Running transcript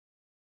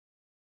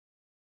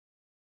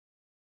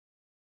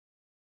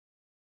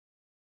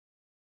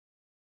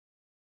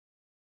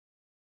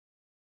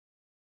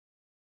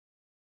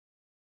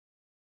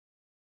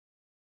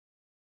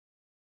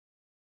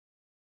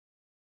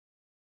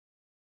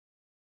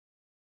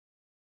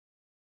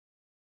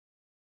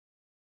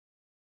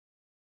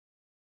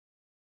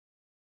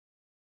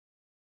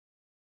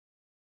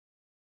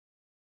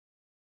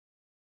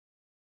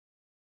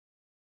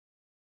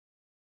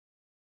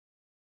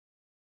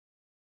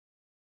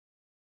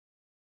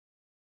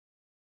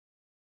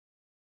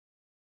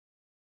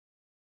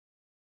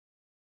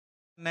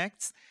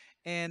Connects.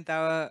 And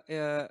our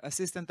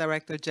Assistant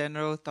Director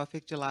General,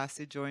 Tawfiq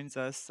Jalasi, joins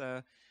us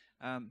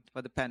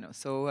for the panel.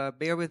 So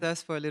bear with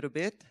us for a little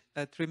bit,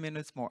 3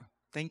 minutes more.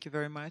 Thank you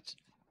very much.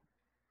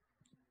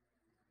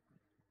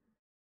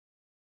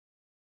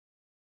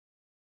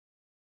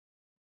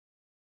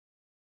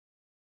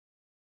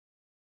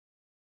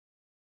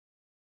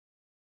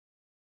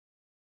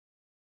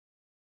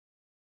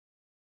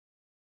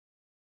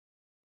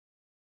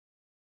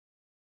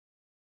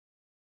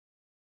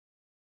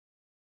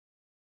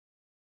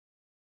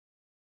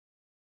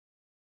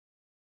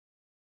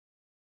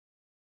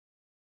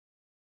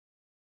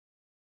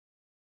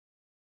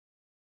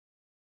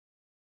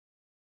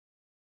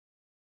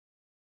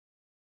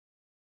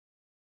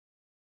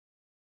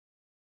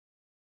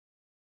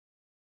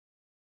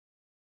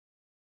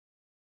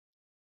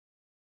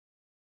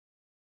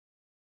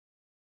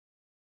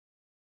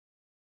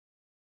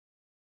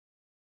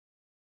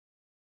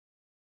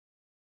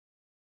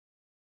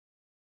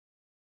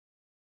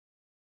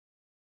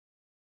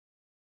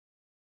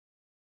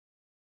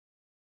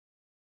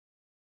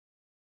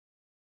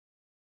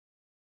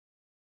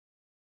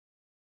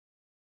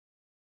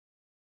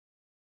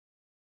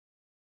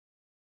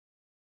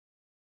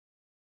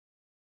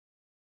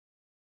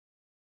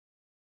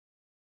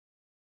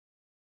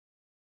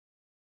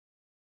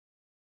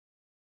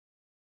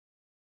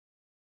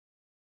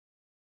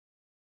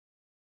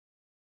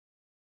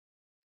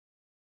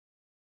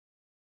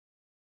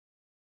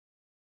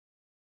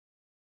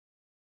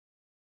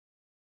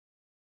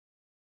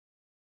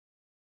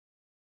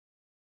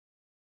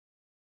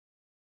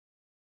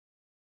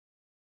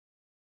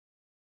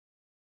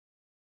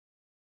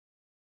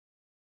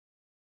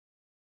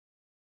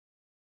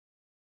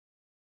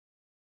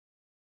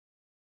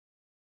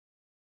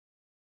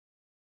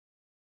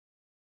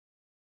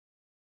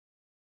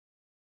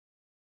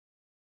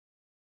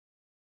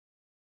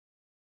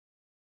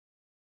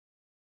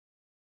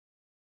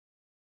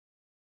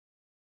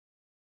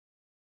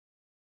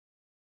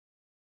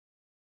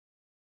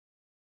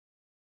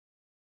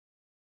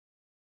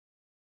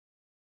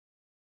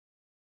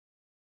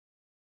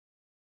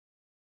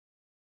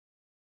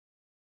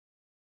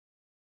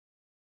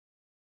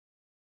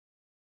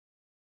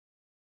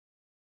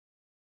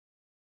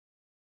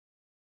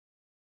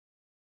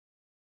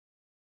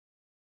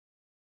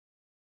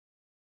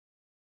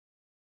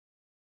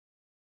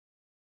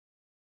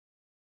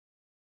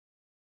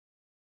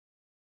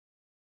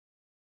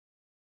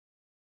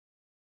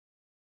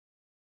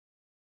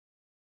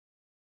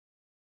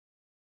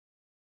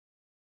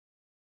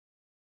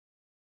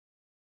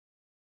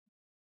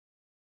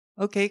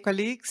 Okay,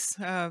 colleagues,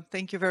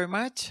 thank you very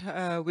much.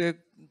 We're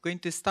going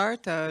to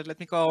start. Let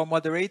me call our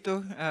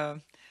moderator,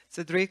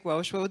 Cedric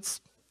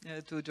Welshwoods,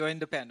 to join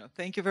the panel.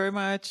 Thank you very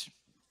much.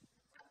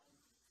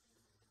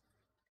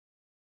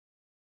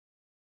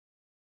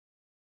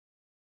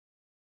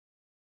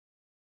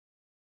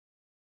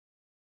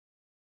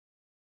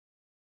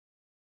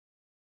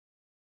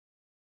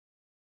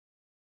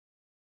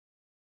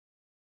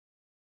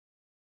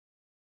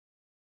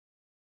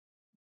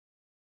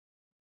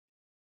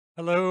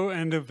 Hello,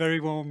 and a very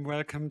warm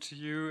welcome to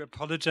you.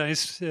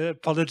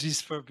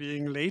 Apologies for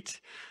being late.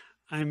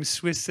 I'm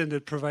Swiss, and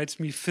it provides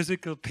me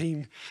physical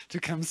pain to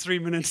come 3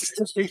 minutes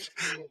late.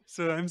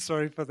 So I'm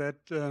sorry for that.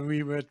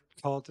 We were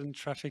caught in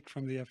traffic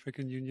from the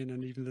African Union,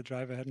 and even the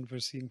driver hadn't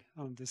foreseen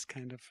on this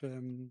kind of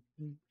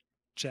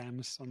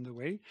jams on the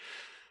way.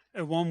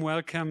 A warm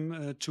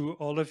welcome to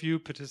all of you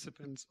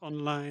participants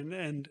online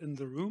and in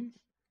the room,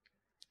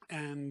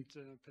 and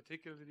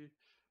particularly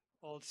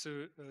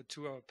also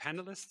to our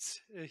panelists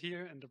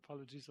here, and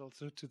apologies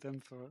also to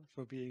them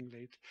for being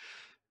late.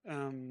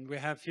 We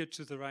have here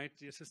to the right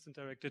the Assistant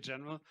Director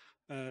General,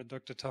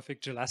 Dr. Tawfiq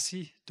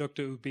Jalasi,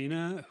 Dr.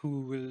 Ubena,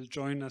 who will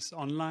join us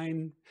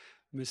online,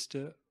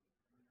 Mr.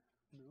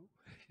 No,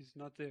 he's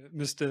not there.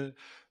 Mr.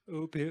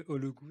 Ope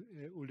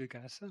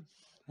Olegasa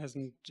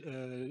hasn't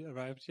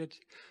arrived yet.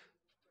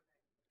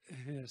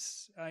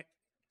 Yes,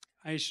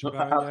 No,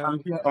 I'm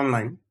here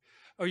online.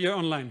 Oh, you're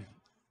online.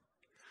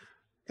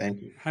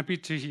 Thank you. Happy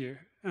to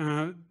hear.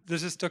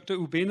 This is Dr.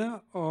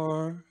 Ubena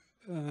or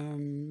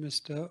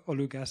Mr.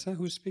 Olugasa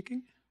who's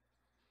speaking?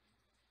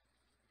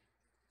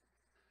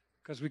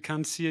 Because we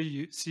can't see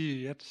you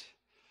yet.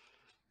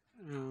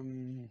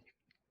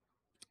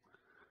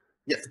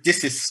 Yes,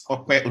 this is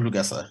Okwe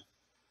Ulugasa.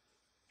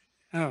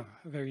 Oh,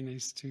 very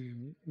nice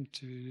to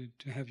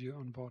have you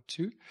on board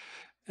too.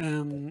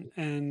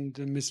 And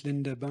Miss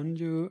Linda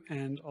Banjo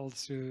and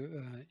also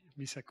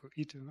Misako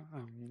Ito,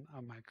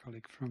 are my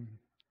colleague from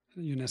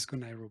UNESCO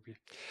Nairobi.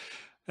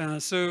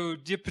 So,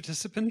 dear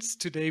participants,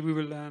 today we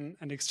will learn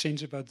and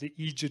exchange about the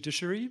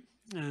e-judiciary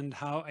and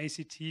how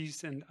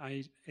ICTs and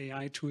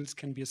AI tools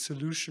can be a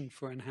solution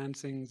for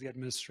enhancing the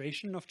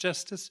administration of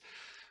justice.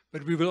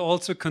 But we will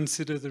also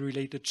consider the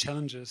related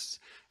challenges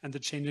and the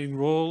changing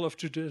role of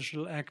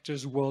judicial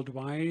actors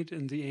worldwide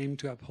in the aim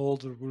to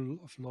uphold the rule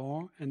of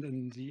law and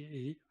in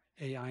the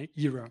AI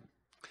era.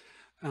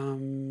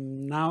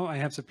 Now I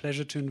have the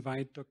pleasure to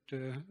invite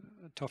Dr.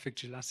 Tawfiq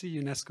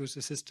Jelassi, UNESCO's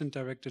Assistant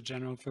Director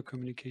General for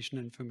Communication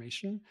and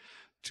Information,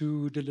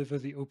 to deliver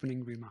the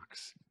opening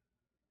remarks.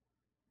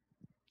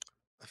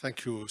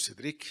 Thank you,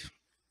 Cedric.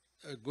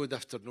 Good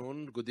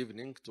afternoon, good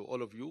evening to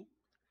all of you.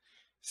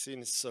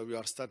 Since we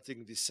are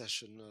starting this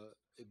session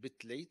a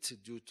bit late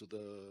due to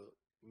the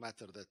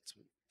matter that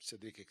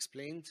Cedric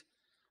explained,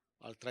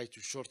 I'll try to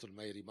shorten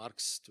my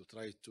remarks to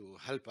try to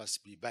help us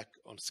be back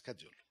on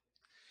schedule.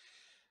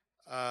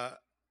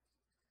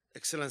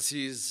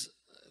 Excellencies,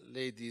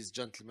 ladies,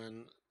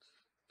 gentlemen,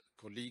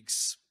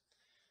 colleagues,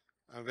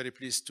 I'm very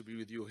pleased to be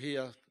with you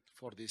here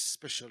for this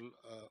special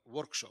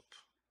workshop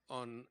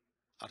on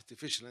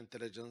artificial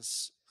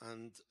intelligence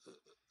and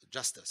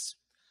justice.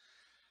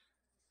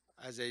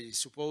 As I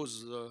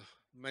suppose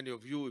many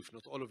of you, if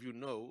not all of you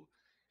know,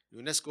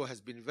 UNESCO has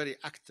been very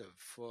active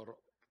for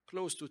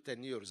close to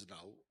 10 years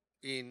now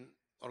in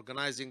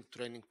organizing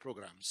training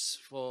programs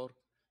for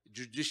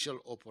judicial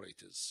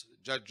operators,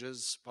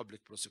 judges,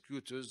 public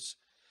prosecutors,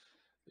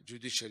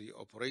 judiciary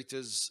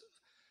operators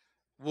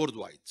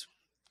worldwide.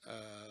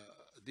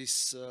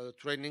 This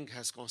training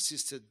has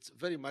consisted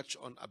very much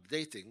on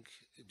updating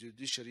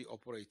judiciary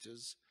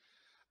operators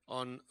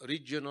on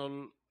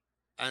regional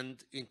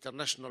and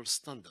international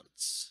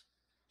standards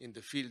in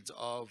the field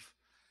of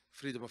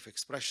freedom of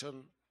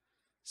expression,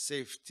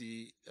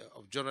 safety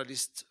of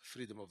journalists,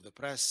 freedom of the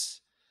press,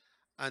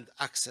 and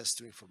access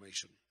to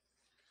information.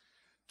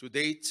 To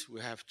date, we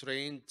have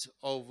trained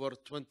over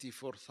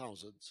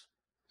 24,000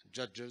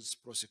 judges,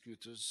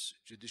 prosecutors,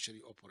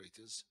 judiciary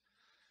operators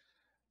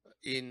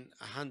in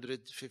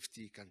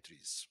 150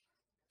 countries.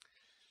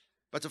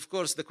 But of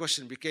course, the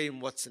question became,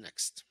 what's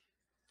next?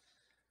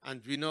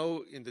 And we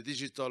know in the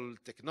digital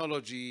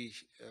technology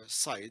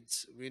side,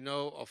 we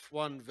know of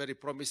one very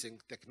promising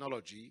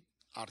technology,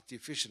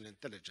 artificial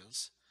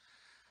intelligence.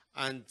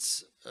 And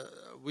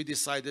we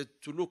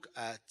decided to look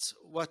at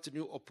what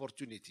new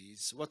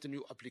opportunities, what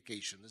new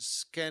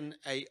applications can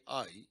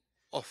AI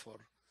offer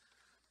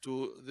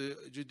to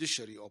the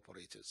judiciary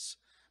operators.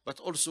 But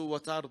also,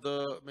 what are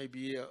the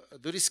maybe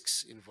the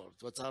risks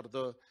involved? What are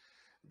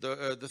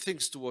the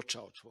things to watch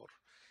out for?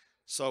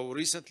 So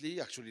recently,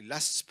 actually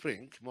last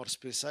spring, more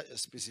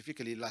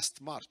specifically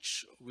last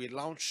March, we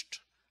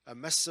launched a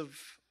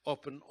massive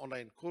open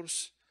online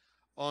course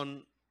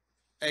on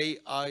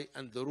AI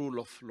and the rule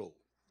of law.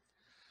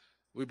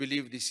 We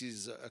believe this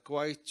is a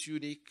quite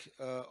unique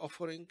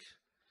offering.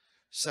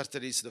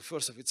 Certainly, it's the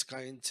first of its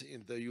kind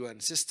in the UN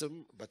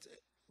system, but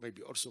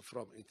maybe also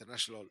from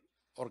international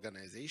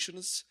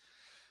organizations.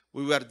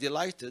 We were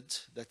delighted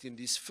that in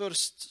this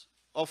first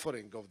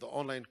offering of the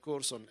online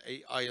course on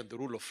AI and the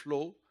rule of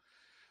law,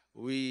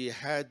 we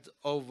had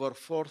over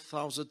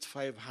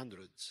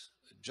 4,500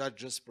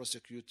 judges,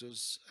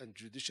 prosecutors, and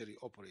judiciary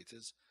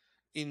operators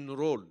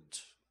enrolled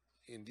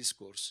in this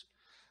course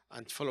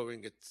and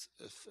following it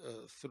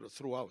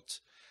throughout.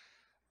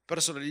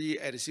 Personally,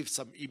 I received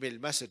some email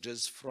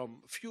messages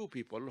from few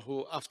people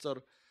who,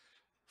 after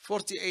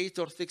 48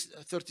 or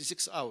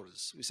 36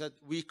 hours, we said,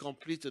 we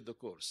completed the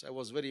course. I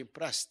was very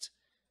impressed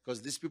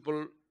because these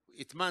people,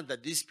 it meant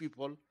that these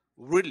people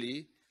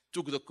really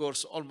took the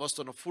course almost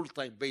on a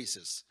full-time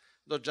basis,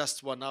 not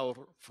just 1 hour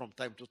from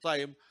time to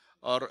time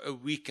or a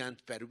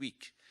weekend per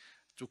week,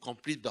 to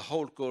complete the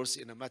whole course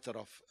in a matter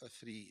of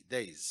 3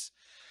 days.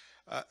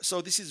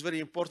 So this is very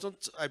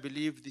important. I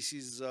believe this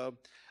is,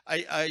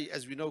 AI,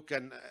 as we know,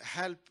 can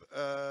help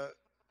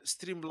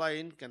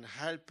streamline, can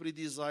help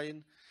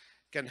redesign,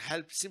 can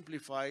help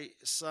simplify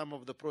some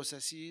of the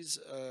processes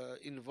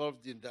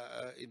involved in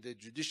the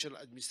judicial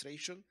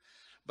administration.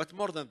 But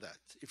more than that,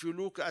 if you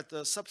look at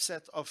a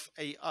subset of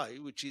AI,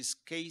 which is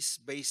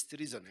case-based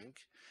reasoning,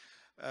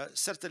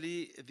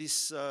 certainly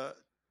this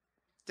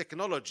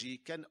technology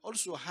can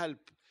also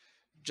help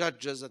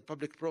judges and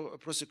public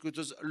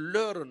prosecutors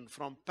learn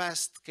from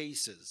past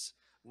cases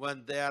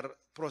when they are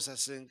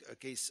processing a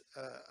case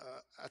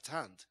at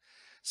hand.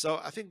 So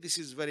I think this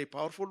is very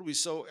powerful. We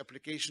saw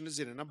applications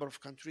in a number of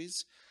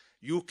countries.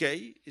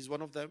 UK is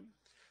one of them.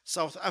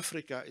 South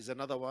Africa is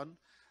another one.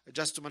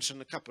 Just to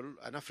mention a couple,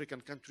 an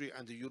African country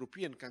and a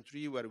European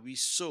country where we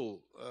saw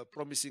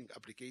promising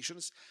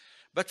applications.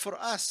 But for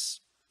us,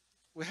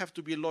 we have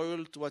to be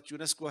loyal to what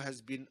UNESCO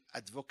has been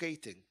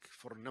advocating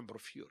for a number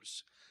of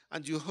years.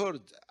 And you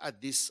heard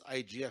at this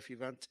IGF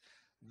event,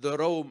 the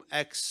Rome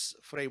X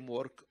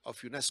framework of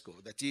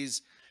UNESCO. That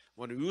is,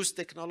 when we use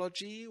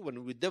technology,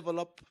 when we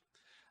develop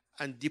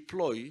and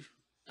deploy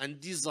and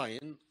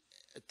design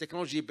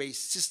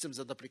technology-based systems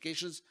and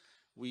applications,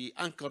 we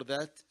anchor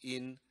that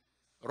in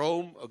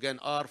Rome, again,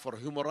 R for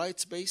human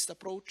rights-based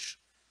approach,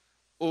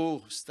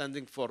 O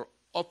standing for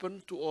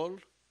open to all,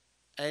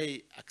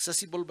 A,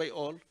 accessible by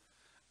all,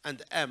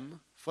 and M,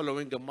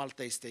 following a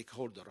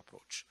multi-stakeholder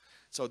approach.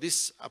 So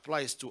this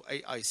applies to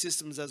AI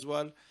systems as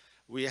well.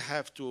 We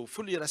have to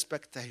fully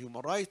respect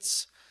human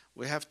rights.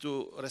 We have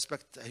to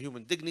respect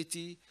human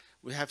dignity.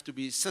 We have to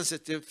be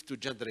sensitive to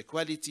gender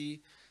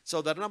equality.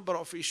 So there are a number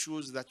of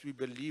issues that we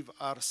believe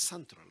are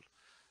central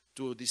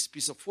to this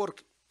piece of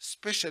work,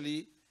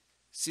 especially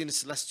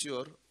since last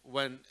year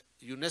when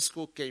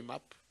UNESCO came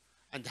up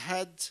and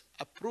had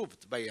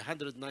approved by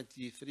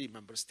 193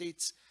 member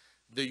states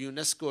the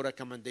UNESCO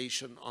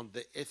recommendation on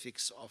the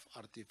ethics of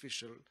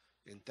artificial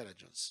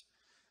intelligence.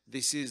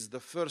 This is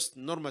the first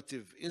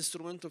normative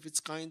instrument of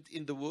its kind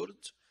in the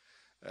world,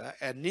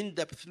 an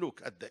in-depth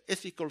look at the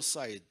ethical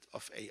side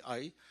of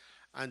AI,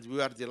 and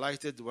we are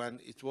delighted when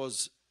it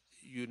was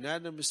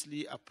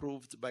unanimously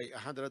approved by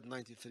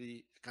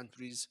 193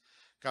 countries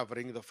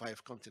covering the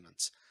 5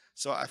 continents.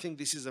 So I think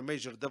this is a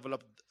major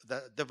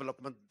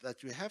development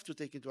that we have to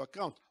take into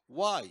account.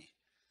 Why?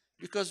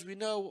 Because we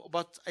know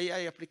about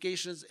AI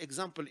applications,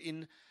 example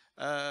in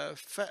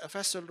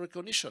facial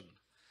recognition.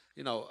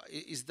 You know,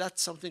 is that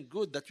something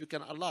good that we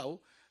can allow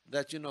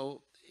that, you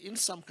know, in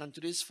some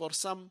countries for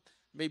some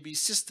maybe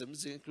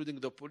systems, including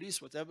the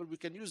police, whatever, we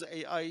can use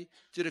AI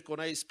to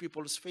recognize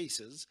people's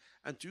faces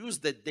and to use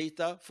that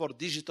data for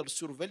digital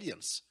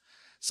surveillance.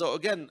 So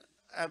again,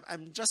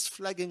 I'm just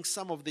flagging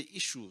some of the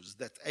issues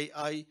that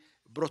AI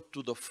brought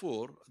to the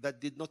fore that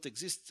did not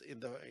exist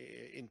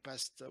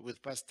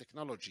with past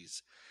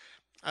technologies.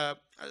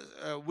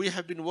 We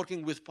have been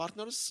working with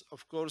partners,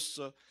 of course,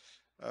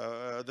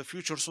 the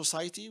Future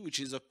Society, which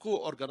is a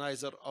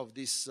co-organizer of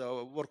this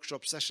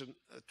workshop session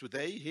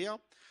today here.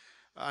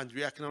 And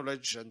we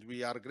acknowledge and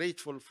we are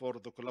grateful for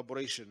the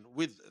collaboration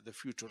with the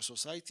Future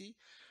Society.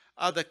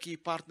 Other key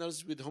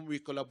partners with whom we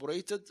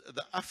collaborated,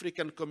 the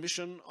African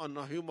Commission on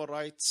Human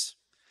Rights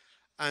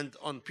and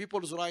on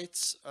People's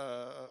Rights.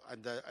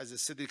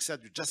 As Cedric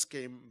said, we just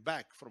came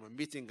back from a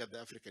meeting at the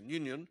African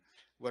Union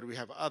where we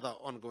have other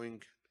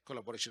ongoing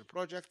collaboration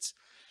projects.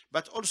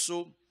 But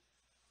also,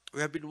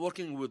 we have been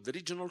working with the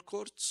regional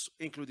courts,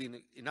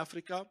 including in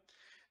Africa,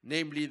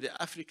 namely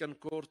the African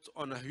Court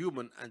on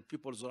Human and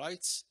People's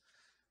Rights,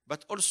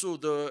 but also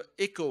the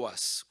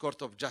ECOWAS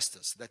Court of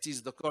Justice, that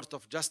is the Court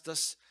of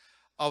Justice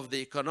of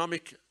the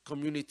Economic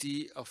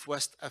Community of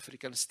West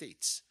African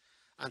States.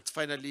 And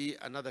finally,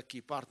 another key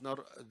partner,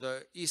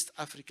 the East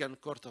African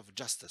Court of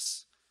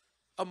Justice,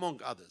 among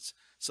others.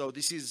 So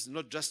this is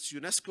not just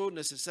UNESCO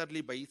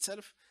necessarily by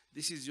itself,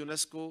 this is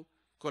UNESCO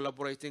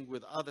collaborating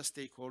with other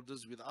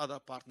stakeholders, with other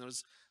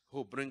partners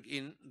who bring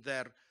in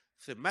their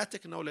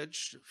thematic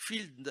knowledge,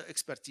 field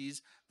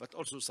expertise, but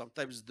also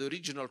sometimes the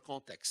regional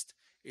context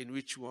in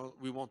which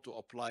we want to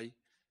apply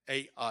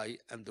AI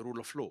and the rule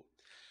of law.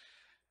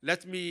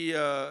 Let me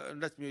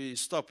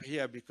stop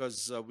here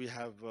because we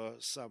have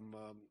some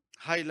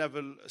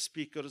high-level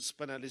speakers,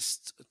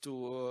 panelists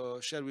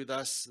to share with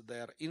us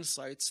their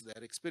insights,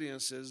 their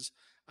experiences,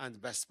 and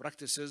best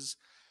practices.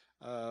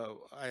 I'm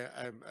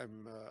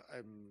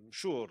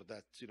sure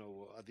that, you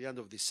know, at the end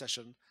of this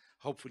session,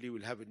 hopefully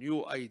we'll have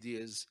new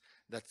ideas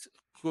that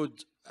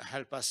could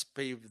help us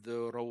pave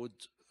the road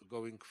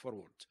going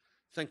forward.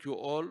 Thank you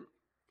all,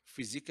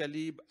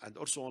 physically and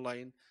also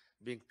online,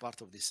 being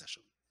part of this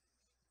session.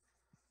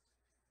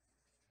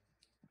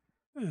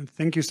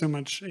 Thank you so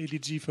much,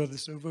 ADG, for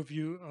this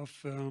overview of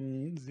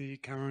the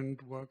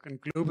current work and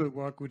global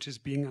work which is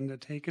being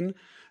undertaken.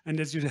 And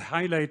as you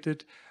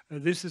highlighted,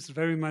 this is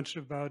very much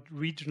about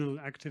regional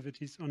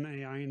activities on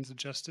AI in the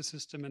justice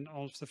system, and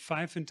all of the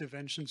 5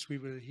 interventions we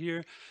will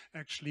hear,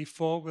 actually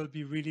 4 will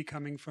be really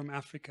coming from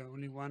Africa,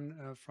 only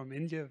 1 from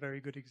India, a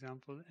very good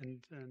example,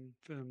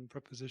 and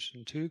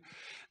proposition 2.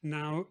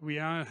 Now we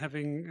are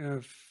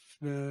having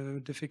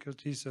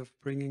difficulties of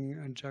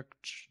bringing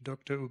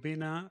Dr.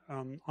 Ubena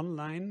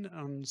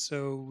online,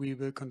 so we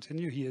will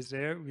continue. He is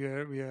there. We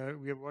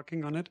are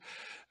working on it,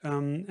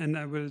 and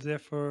I will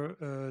therefore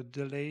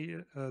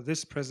delay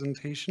this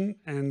presentation,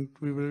 and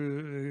we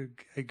will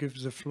give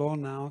the floor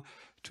now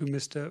to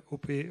Mr.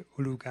 Ope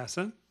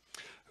Olugasa,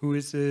 who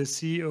is the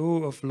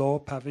CEO of Law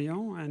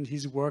Pavilion, and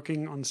he's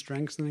working on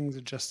strengthening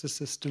the justice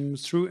system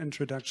through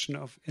introduction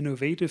of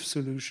innovative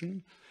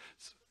solutions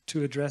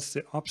to address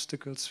the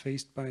obstacles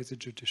faced by the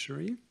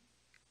judiciary.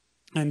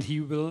 And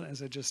he will,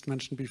 as I just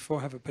mentioned before,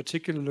 have a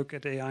particular look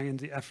at AI in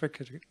the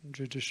African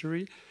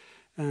judiciary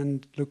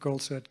and look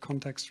also at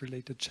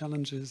context-related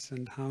challenges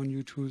and how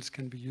new tools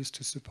can be used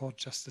to support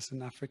justice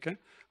in Africa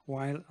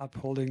while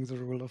upholding the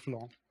rule of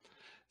law.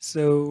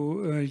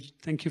 So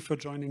thank you for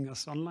joining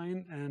us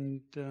online,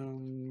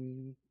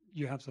 and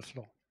you have the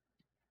floor.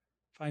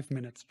 5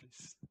 minutes,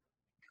 please.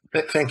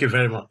 Thank you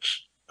very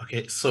much.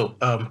 Okay, so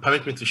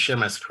permit me to share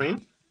my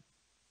screen.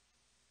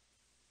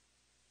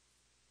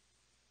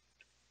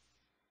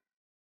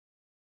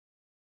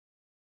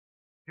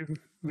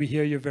 We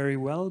hear you very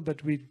well,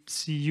 but we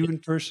see you in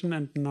person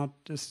and not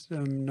this,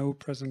 no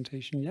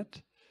presentation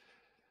yet.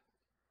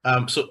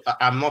 So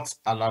I'm not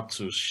allowed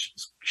to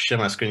share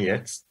my screen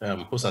yet.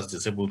 Host has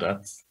disabled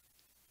that.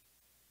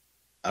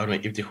 I don't know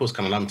if the host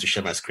can allow me to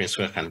share my screen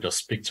so I can just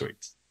speak to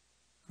it.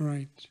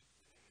 Right.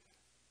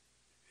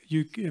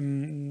 You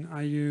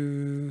are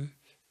you?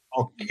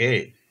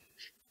 Okay,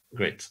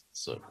 great.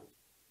 So.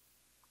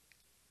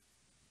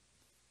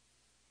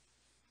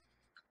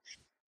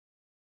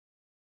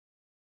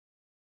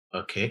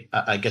 Okay,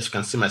 I guess you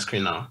can see my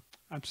screen now.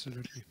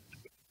 Absolutely.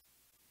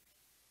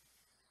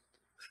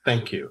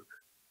 Thank you.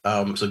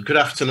 So good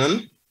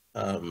afternoon.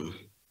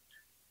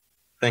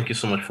 Thank you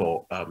so much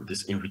for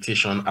this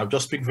invitation. I'll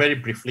just speak very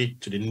briefly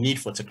to the need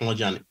for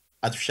technology and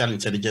artificial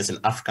intelligence in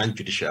African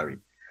judiciary.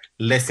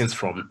 Lessons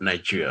from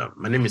Nigeria.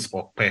 My name is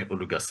Okpe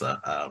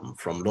Olugasa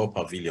from Law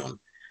Pavilion.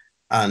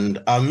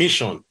 And our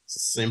mission,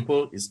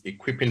 simple, is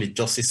equipping the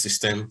justice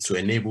system to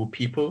enable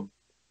people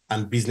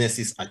and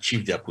businesses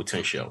achieve their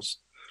potentials.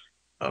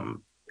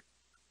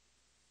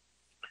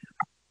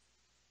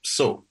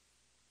 So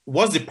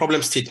what's the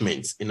problem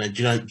statement in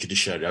Nigerian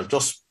judiciary? I'll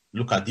just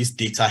look at this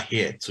data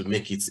here to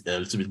make it a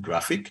little bit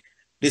graphic.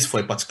 This for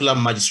a particular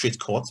magistrate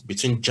court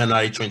between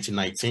January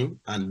 2019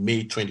 and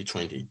May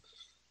 2020.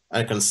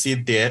 I can see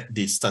there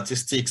the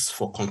statistics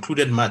for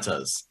concluded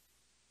matters.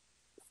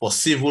 For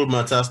civil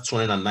matters,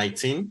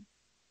 219.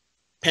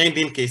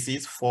 Pending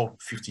cases,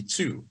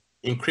 452.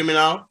 In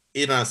criminal,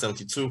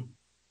 872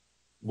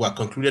 were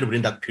concluded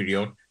within that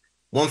period.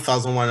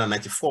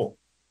 1,194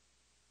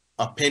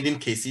 are pending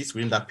cases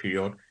within that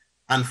period,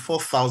 and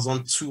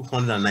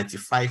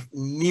 4,295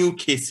 new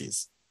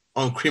cases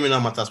on criminal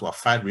matters were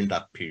filed within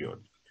that period.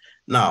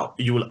 Now,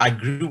 you will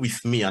agree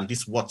with me, and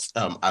this what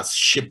has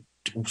shaped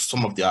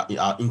some of the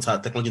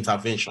technology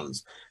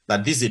interventions,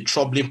 that this is a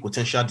troubling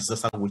potential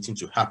disaster waiting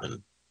to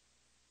happen,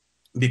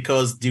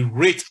 because the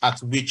rate at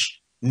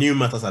which new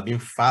matters are being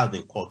filed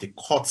in court, the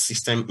court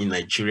system in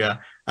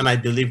Nigeria, and I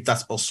believe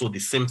that's also the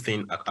same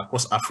thing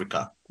across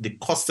Africa, the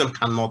court system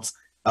cannot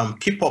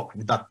keep up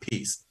with that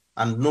pace.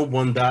 And no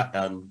wonder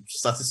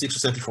statistics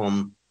recently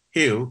from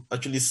Hill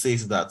actually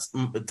says that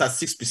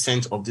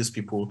 6% of these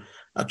people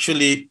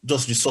actually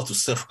just resort to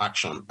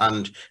self-action.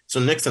 And to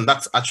an extent,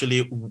 that's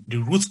actually the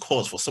root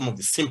cause for some of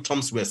the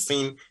symptoms we're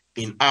seeing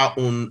in our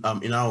own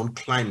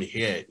climate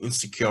here,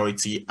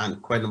 insecurity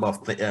and quite a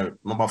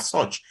number of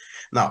such.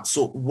 Now,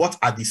 so what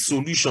are the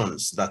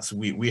solutions that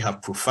we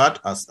have preferred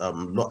as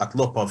at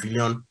Law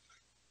Pavilion?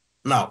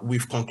 Now,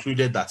 we've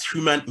concluded that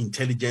human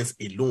intelligence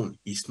alone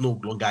is no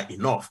longer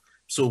enough.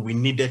 So we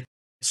needed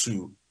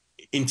to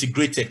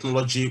integrate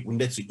technology, we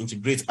needed to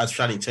integrate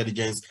artificial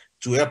intelligence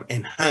to help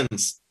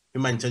enhance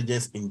human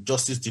intelligence in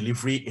justice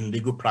delivery in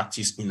legal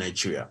practice in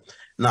Nigeria.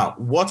 Now,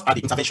 what are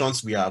the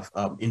interventions we have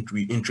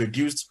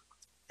introduced?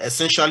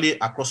 Essentially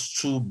across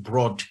two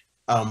broad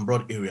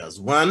areas.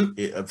 One,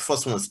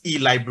 first one is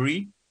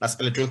e-library, that's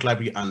electronic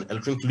library and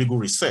electronic legal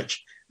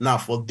research. Now,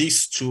 for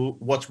these two,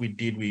 what we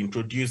did, we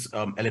introduced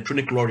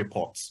electronic law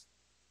reports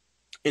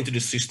into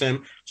the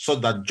system so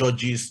that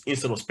judges,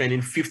 instead of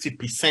spending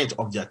 50%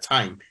 of their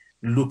time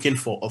looking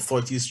for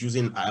authorities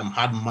using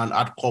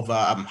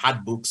hardcover,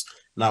 hard books,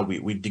 now we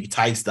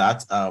digitized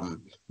that.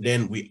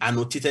 Then we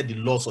annotated the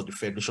laws of the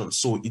federation.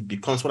 So it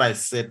becomes what I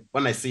said,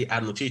 when I say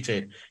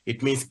annotated,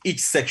 it means each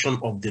section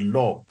of the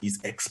law is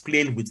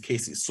explained with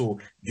cases. So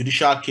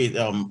judicial case,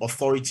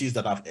 authorities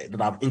that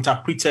have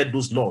interpreted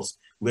those laws,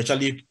 we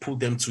actually put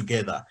them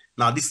together.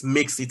 Now, this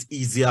makes it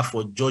easier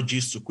for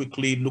judges to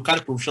quickly look at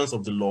the provisions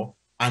of the law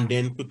and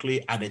then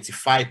quickly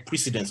identify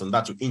precedents on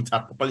that to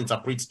properly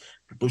interpret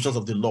the provisions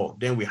of the law.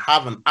 Then we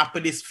have an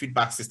appellate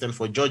feedback system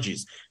for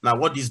judges. Now,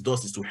 what this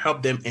does is to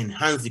help them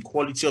enhance the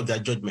quality of their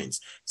judgments.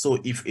 So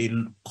if a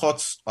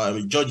court or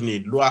a judge in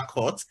a lower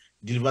court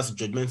delivers a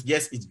judgment,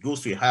 yes, it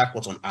goes to a higher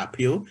court on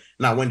appeal.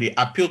 Now, when the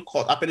appellate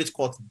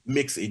court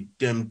takes a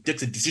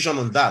decision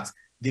on that,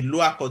 the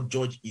lower court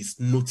judge is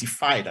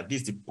notified that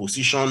this is the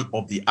position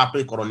of the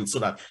appellate court on it, so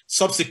that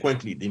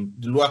subsequently the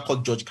lower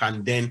court judge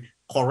can then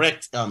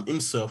correct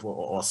himself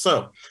or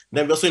herself.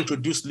 Then we also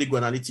introduced legal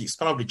analytics.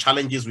 Part of the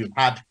challenges we've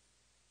had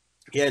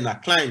here in our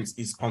clients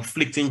is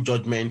conflicting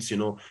judgments,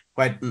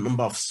 quite a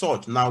number of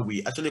such. Now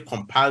we actually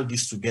compile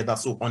this together.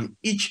 So on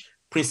each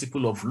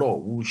principle of law,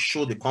 we will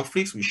show the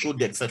conflicts, we show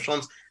the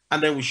exceptions,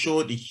 and then we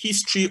show the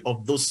history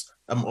of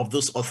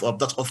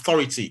that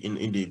authority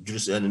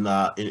in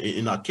our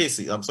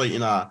cases.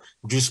 In our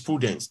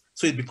jurisprudence.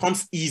 So it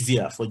becomes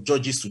easier for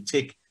judges to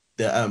take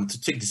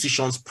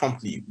decisions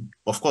promptly,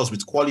 of course,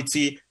 with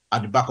quality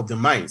at the back of their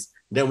minds.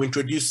 Then we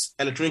introduce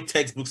electronic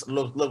textbooks,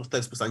 local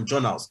textbooks and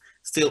journals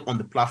still on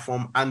the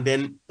platform. And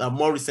then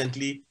more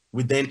recently,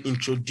 we then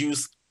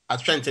introduce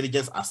artificial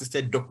intelligence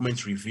assisted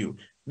document review.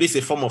 This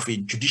is a form of a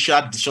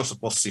judicial decision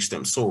support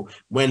system. So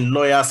when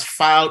lawyers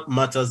file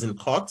matters in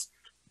court,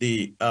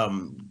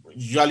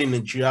 usually in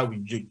Nigeria,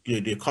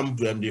 they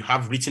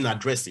have written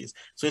addresses.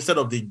 So instead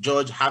of the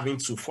judge having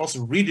to first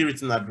read the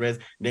written address,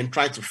 then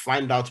try to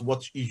find out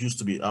what issues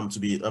to be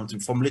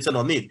formulated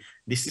on it,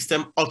 the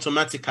system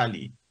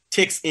automatically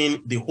takes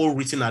in the whole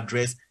written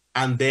address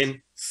and then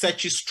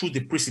searches through the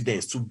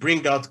precedents to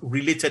bring out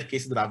related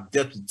cases that have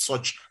dealt with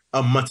such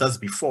matters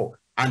before,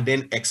 and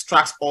then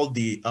extracts all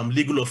the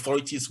legal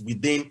authorities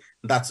within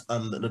that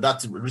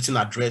written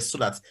address, so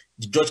that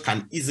the judge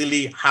can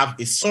easily have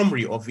a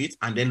summary of it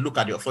and then look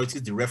at the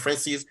authorities, the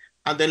references,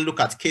 and then look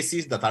at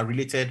cases that are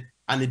related,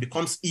 and it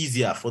becomes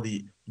easier for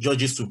the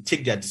judges to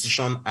take their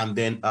decision and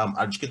then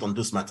adjudicate on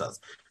those matters.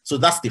 So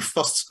that's the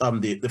first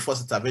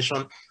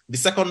intervention. The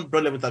second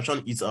broad level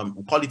intervention is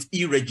we call it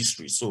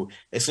e-registry. So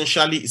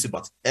essentially, it's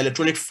about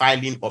electronic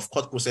filing of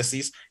court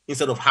processes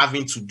instead of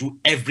having to do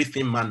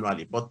everything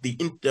manually. But the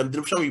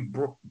intervention we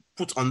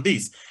put on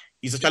this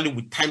is actually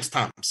with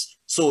timestamps.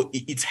 So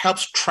it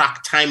helps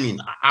track timing,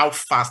 how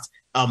fast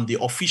the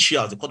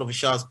court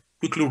officials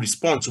quickly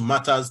respond to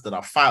matters that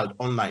are filed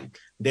online.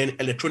 Then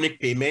electronic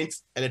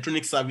payments,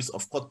 electronic service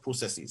of court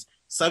processes.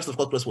 Service of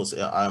court process was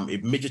a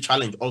major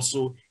challenge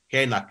also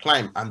here in our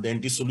client, and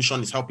then this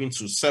solution is helping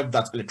to serve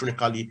that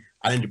electronically,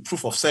 and then the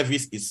proof of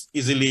service is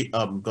easily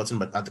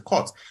gotten at the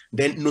court.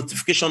 Then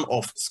notification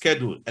of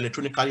schedule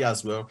electronically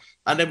as well,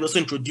 and then we also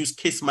introduced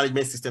case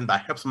management system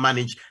that helps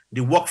manage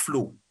the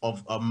workflow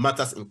of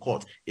matters in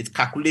court. It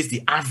calculates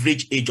the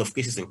average age of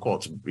cases in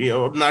court.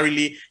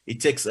 Ordinarily,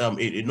 it takes a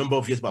number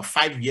of years, about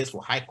 5 years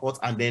for high court,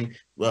 and then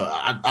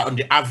on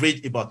the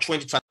average, about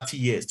 20 to 30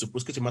 years to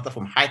prosecute a matter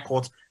from high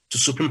court to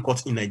Supreme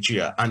Court in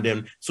Nigeria. And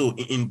then, so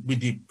with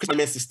the case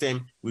management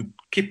system, we're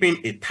keeping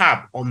a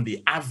tab on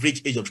the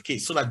average age of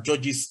case so that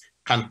judges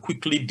can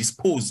quickly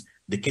dispose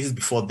the cases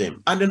before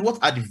them. And then what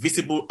are the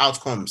visible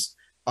outcomes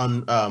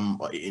on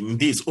in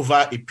this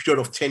over a period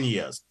of 10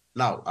 years?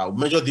 Now, I'll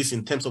measure this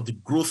in terms of the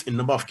growth in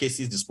number of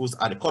cases disposed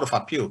at the Court of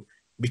Appeal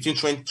between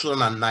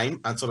 2009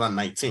 and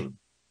 2019.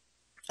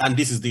 And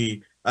this is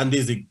the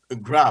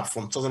graph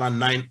from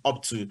 2009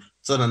 up to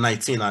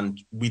 2019. And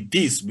with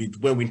this,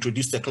 when we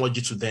introduced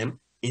technology to them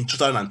in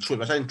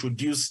 2012, I tried to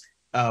introduce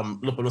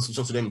local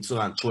solutions to them in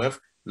 2012.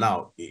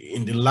 Now,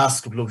 in the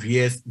last couple of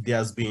years,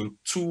 there's been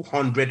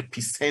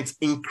 200%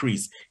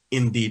 increase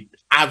in the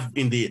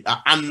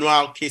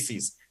annual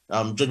cases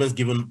judgments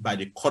given by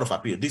the Court of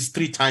Appeal. This is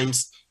 3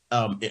 times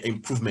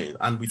improvement,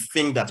 and we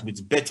think that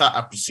with better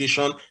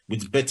appreciation,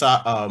 with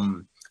better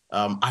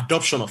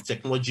adoption of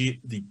technology,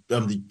 the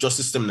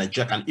justice system in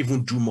Nigeria can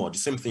even do more. The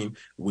same thing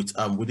with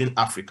within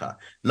Africa.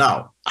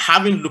 Now,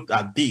 having looked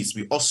at this,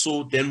 we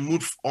also then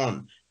move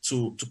on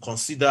to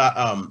consider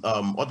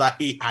other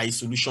AI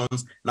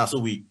solutions. Now, so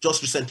we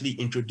just recently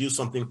introduced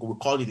something, we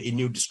call it a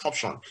new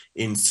disruption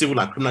in civil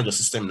and criminal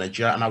justice system in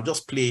Nigeria, and I'll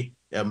just play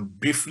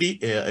briefly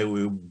a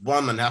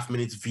 1.5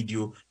 minute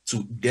video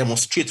to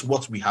demonstrate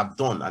what we have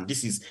done. And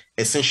this is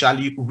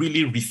essentially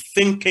really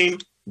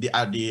rethinking the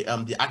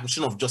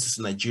acquisition of justice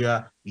in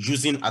Nigeria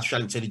using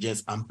artificial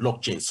intelligence and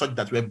blockchain, such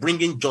that we're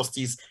bringing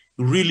justice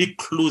really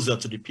closer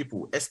to the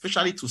people,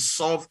 especially to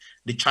solve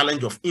the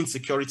challenge of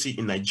insecurity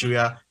in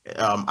Nigeria,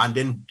 and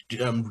then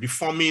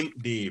reforming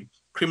the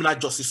criminal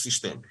justice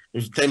system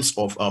in terms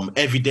of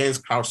evidence,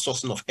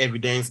 crowdsourcing of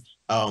evidence,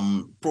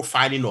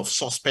 profiling of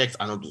suspects,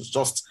 and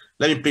just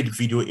let me play the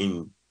video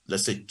in,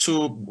 let's say,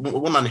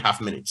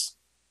 1.5 minutes.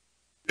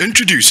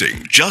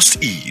 Introducing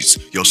Just Ease,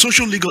 your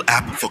social legal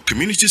app for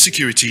community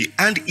security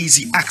and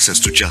easy access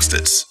to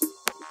justice.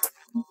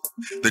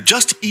 The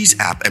Just Ease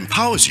app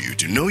empowers you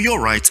to know your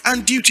rights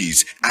and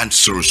duties and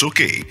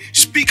Sorosoke,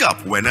 speak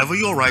up whenever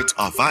your rights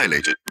are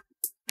violated.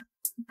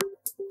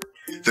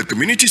 The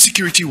Community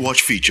Security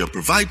Watch feature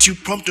provides you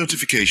prompt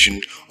notification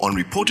on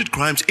reported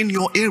crimes in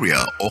your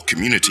area or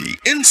community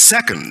in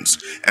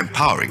seconds,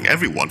 empowering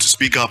everyone to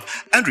speak up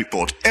and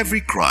report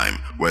every crime,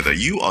 whether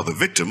you are the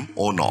victim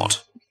or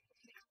not.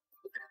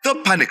 The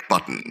panic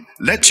button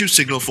lets you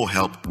signal for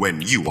help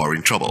when you are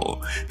in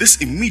trouble. This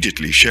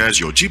immediately shares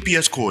your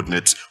GPS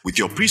coordinates with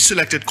your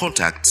pre-selected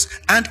contacts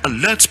and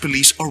alerts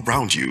police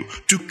around you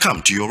to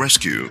come to your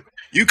rescue.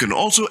 You can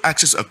also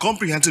access a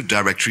comprehensive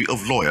directory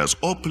of lawyers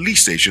or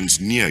police stations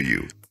near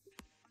you.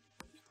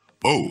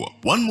 Oh,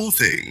 one more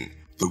thing.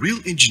 The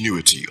real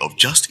ingenuity of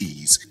Just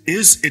Ease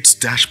is its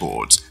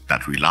dashboards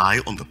that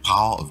rely on the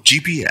power of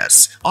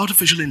GPS,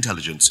 artificial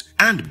intelligence,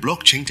 and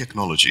blockchain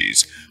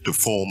technologies to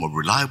form a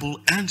reliable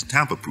and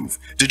tamper-proof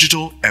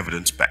digital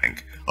evidence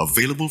bank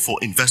available for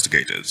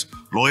investigators,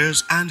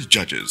 lawyers, and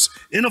judges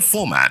in a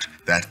format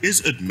that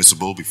is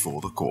admissible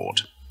before the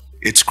court.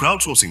 Its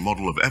crowdsourcing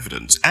model of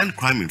evidence and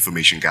crime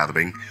information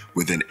gathering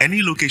within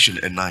any location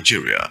in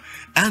Nigeria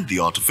and the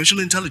artificial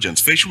intelligence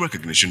facial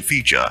recognition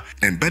feature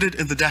embedded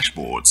in the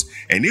dashboards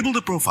enable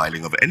the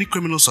profiling of any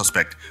criminal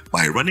suspect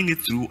by running it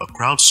through a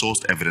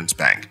crowdsourced evidence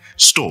bank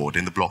stored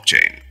in the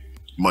blockchain.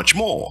 Much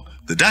more,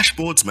 the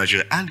dashboards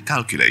measure and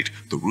calculate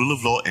the rule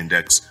of law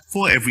index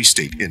for every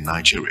state in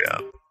Nigeria.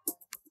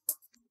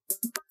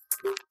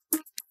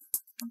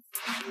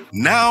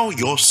 Now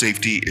your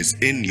safety is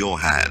in your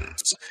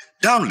hands.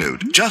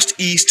 Download Just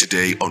Ease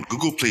today on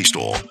Google Play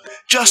Store.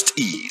 Just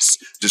Ease,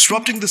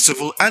 disrupting the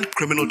civil and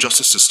criminal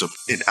justice system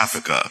in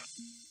Africa.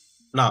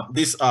 Now,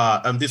 this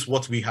is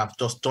what we have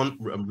just done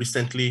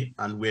recently,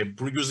 and we're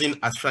using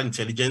artificial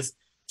intelligence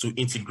to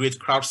integrate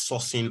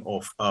crowdsourcing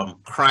of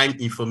crime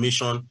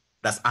information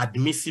that's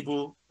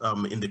admissible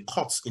in the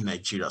courts in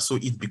Nigeria. So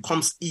it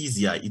becomes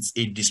easier. It's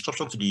a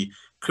disruption to the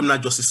criminal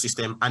justice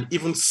system and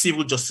even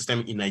civil justice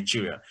system in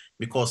Nigeria,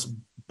 because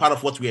part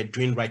of what we are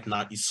doing right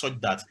now is such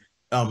that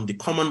the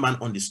common man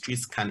on the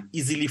streets can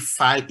easily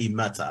file a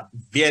matter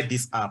via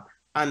this app,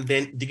 and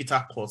then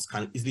digital courts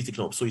can easily take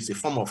it up. So it's a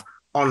form of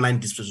online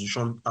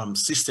disposition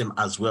system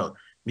as well,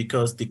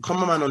 because the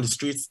common man on the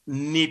streets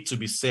need to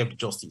be served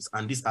justice.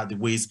 And these are the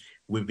ways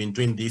we've been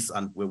doing this,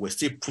 and we're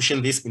still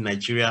pushing this in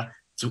Nigeria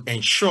to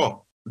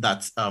ensure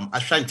that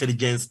artificial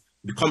intelligence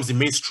becomes the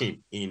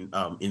mainstream in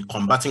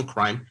combating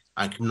crime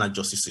and criminal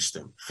justice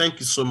system. Thank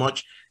you so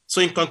much.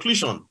 So in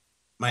conclusion,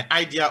 my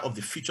idea of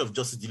the future of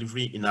justice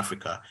delivery in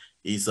Africa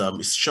is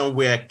shown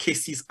where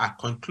cases are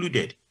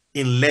concluded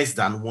in less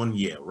than 1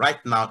 year.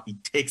 Right now,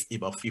 it takes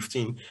about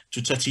 15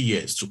 to 30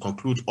 years to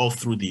conclude all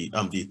through the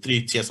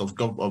 3 tiers of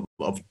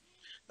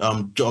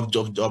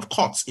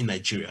courts in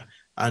Nigeria.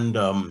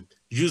 And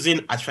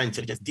using artificial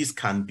intelligence, this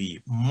can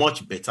be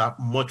much better,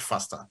 much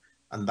faster.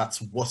 And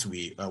that's what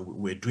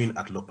we're doing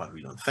at Low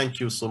Pavilion. Thank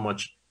you so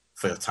much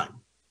for your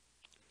time.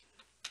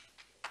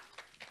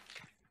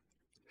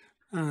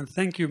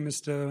 Thank you,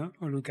 Mr.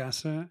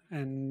 Olugasa.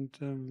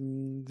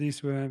 And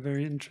these were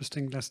very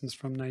interesting lessons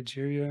from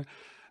Nigeria.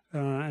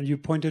 And you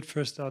pointed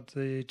first out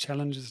the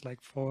challenges like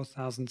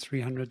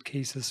 4,300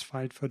 cases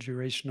filed for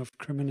duration of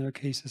criminal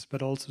cases,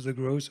 but also the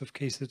growth of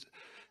cases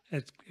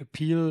at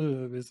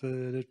appeal with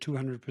the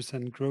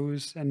 200%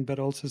 growth, but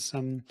also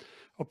some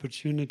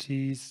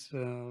opportunities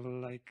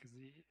like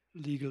the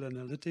legal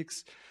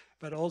analytics,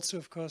 but also,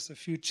 of course, a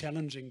few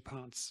challenging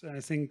parts. I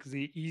think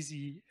the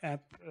Easy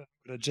app,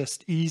 the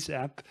Just Ease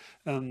app,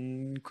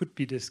 could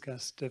be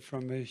discussed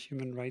from a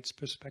human rights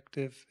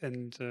perspective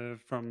and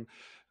from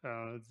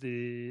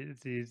the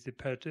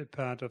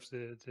part of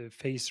the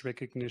face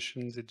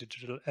recognition, the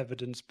digital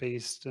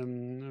evidence-based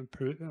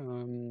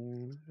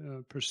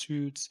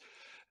pursuits,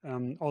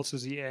 also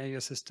the AI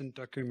assistant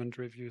document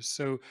reviews.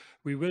 So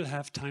we will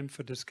have time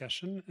for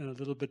discussion a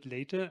little bit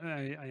later.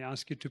 I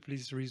ask you to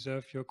please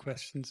reserve your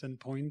questions and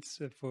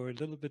points for a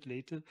little bit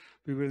later.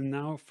 We will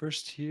now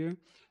first hear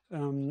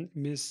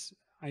Ms.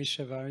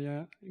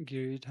 Aishavarya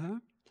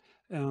Giridhar,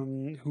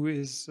 who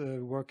is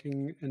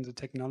working in the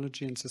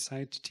Technology and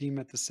Society team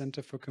at the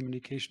Center for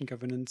Communication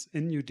Governance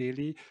in New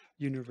Delhi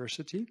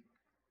University.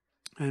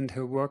 And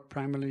her work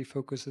primarily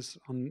focuses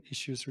on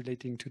issues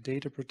relating to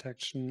data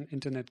protection,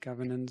 internet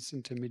governance,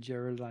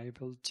 intermediary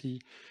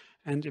liability,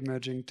 and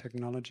emerging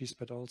technologies,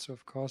 but also,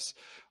 of course,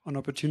 on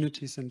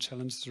opportunities and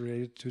challenges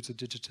related to the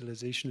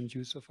digitalization and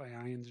use of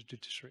AI in the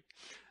judiciary.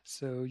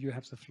 So you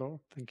have the floor.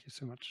 Thank you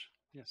so much.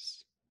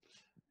 Yes.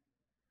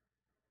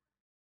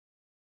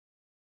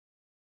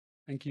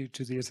 Thank you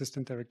to the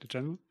Assistant Director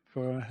General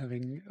for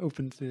having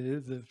opened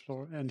the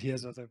floor, and he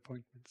has other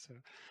appointments. So.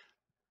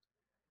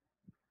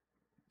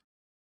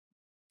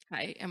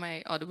 Hi, am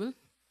I audible?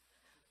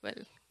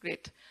 Well,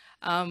 great.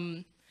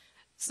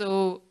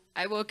 So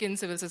I work in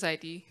civil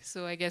society,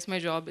 so I guess my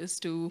job is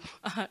to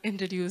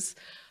introduce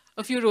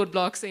a few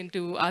roadblocks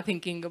into our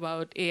thinking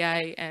about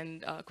AI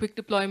and quick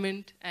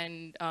deployment.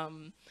 And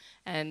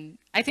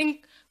I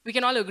think we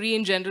can all agree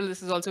in general,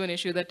 this is also an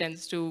issue that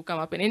tends to come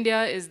up in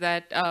India, is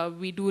that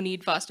we do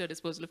need faster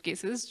disposal of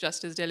cases.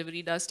 Justice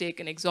delivery does take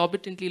an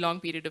exorbitantly long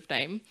period of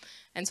time.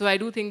 And so I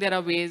do think there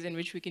are ways in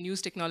which we can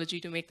use technology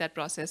to make that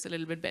process a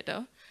little bit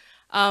better.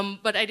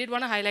 But I did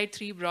want to highlight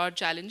 3 broad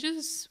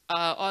challenges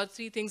or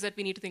 3 things that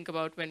we need to think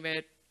about when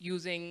we're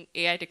using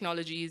AI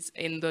technologies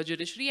in the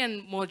judiciary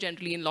and more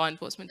generally in law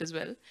enforcement as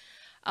well.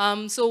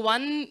 So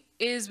one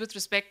is with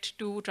respect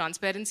to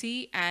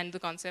transparency and the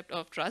concept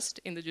of trust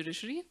in the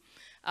judiciary.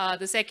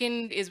 The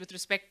second is with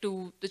respect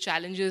to the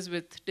challenges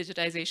with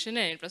digitization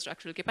and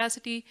infrastructural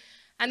capacity.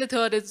 And the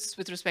third is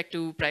with respect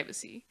to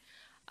privacy.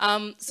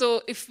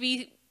 So if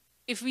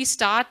we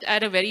start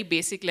at a very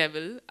basic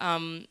level,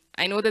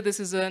 I know that this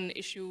is an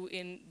issue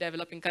in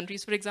developing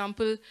countries, for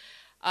example.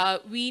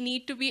 We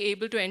need to be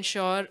able to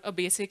ensure a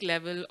basic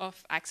level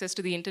of access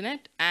to the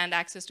internet and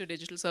access to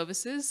digital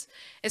services,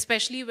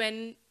 especially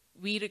when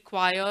we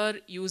require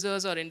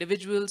users or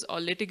individuals or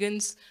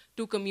litigants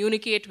to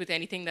communicate with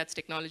anything that's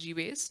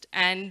technology-based.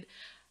 And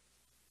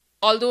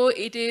although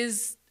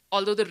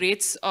the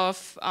rates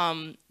of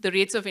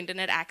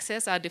internet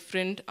access are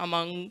different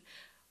among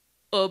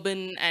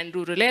urban and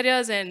rural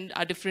areas and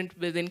are different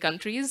within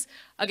countries.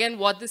 Again,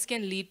 what this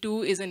can lead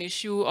to is an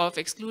issue of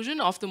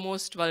exclusion of the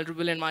most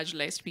vulnerable and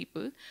marginalized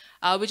people,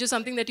 which is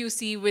something that you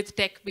see with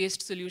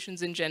tech-based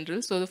solutions in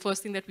general. So the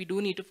first thing that we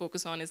do need to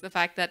focus on is the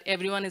fact that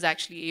everyone is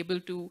actually able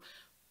to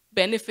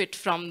benefit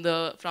from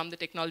the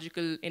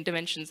technological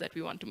interventions that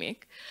we want to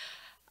make.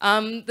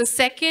 The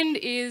second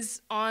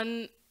is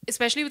on,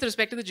 especially with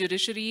respect to the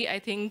judiciary, I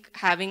think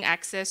having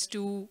access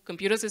to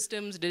computer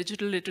systems,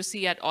 digital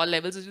literacy at all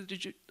levels of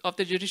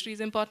the judiciary is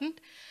important.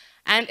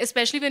 And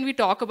especially when we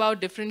talk about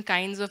different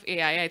kinds of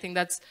AI, I think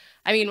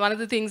one of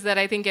the things that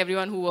I think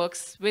everyone who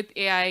works with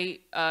AI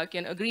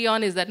can agree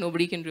on is that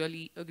nobody can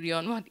really agree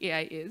on what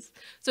AI is.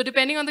 So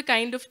depending on the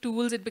kind of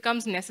tools, it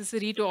becomes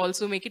necessary to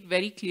also make it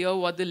very clear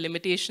what the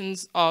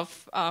limitations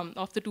of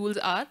the tools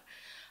are.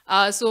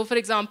 So for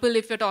example,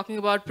 if you're talking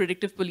about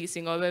predictive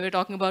policing or where we're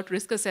talking about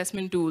risk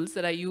assessment tools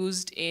that are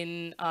used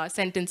in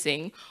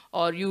sentencing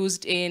or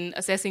used in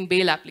assessing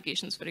bail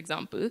applications, for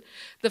example,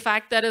 the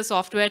fact that a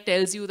software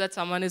tells you that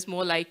someone is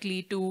more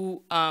likely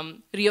to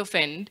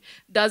reoffend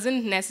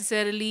doesn't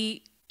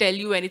necessarily tell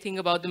you anything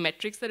about the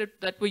metrics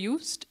that were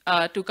used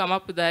to come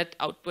up with that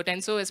output.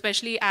 And so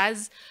especially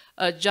as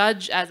a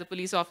judge, as a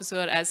police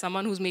officer, as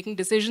someone who's making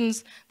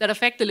decisions that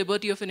affect the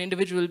liberty of an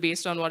individual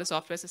based on what a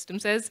software system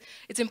says,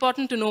 it's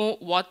important to know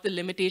what the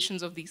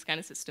limitations of these kind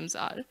of systems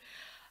are.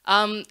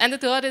 And the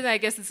third is, I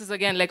guess this is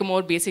again like a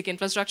more basic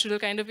infrastructural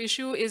kind of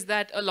issue, is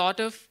that a lot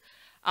of,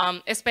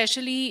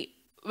 especially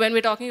when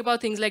we're talking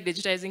about things like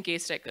digitizing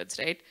case records,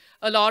 right?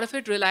 A lot of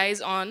it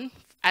relies on,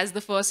 as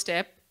the first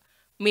step,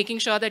 making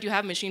sure that you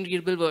have machine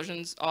readable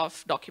versions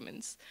of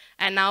documents.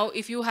 And now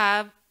if you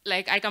have,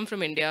 like I come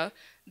from India,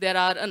 there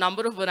are a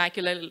number of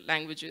vernacular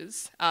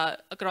languages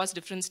across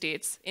different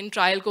states. In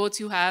trial courts,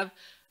 you have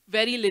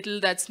very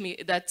little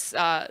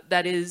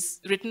that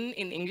is written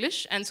in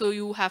English. And so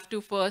you have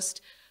to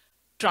first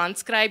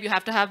transcribe, you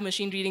have to have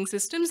machine reading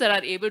systems that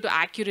are able to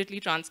accurately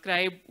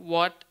transcribe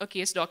what a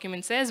case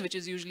document says, which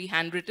is usually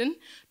handwritten,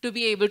 to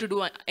be able to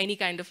do any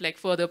kind of like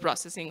further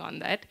processing on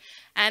that.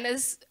 And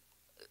as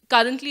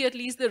currently, at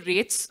least, the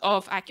rates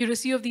of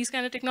accuracy of these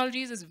kind of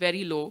technologies is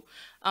very low.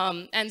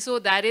 And so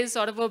that is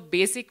sort of a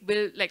basic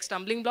build, like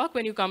stumbling block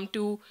when you come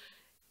to,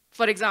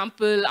 for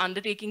example,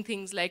 undertaking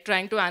things like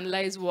trying to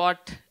analyze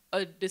what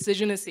a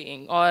decision is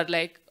saying, or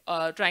like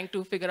trying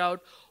to figure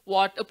out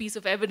what a piece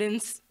of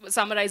evidence,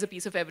 summarize a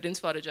piece of evidence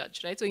for a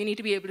judge, right? So you need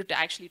to be able to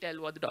actually tell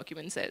what the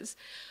document says.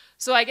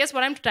 So I guess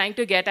what I'm trying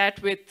to get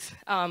at with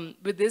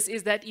this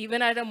is that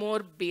even at a more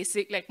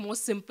basic, like more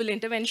simple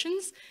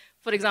interventions,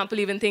 for example,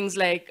 even things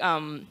like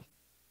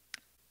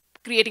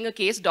creating a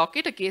case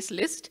docket, a case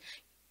list,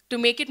 to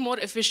make it more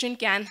efficient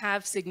can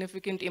have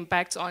significant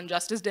impacts on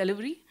justice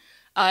delivery,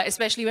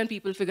 especially when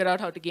people figure out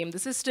how to game the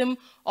system,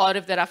 or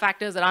if there are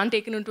factors that aren't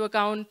taken into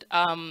account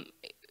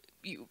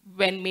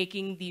when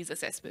making these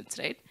assessments,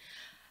 right?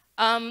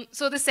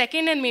 So the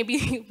second, and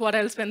maybe what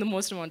I'll spend the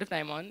most amount of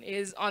time on,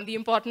 is on the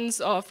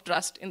importance of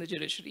trust in the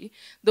judiciary.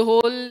 The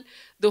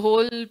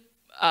whole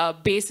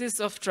basis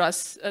of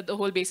trust, the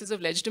whole basis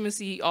of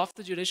legitimacy of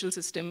the judicial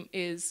system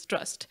is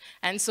trust.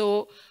 And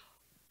so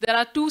there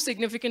are two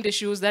significant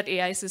issues that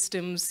AI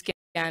systems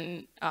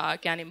can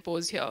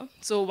impose here.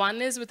 So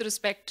one is with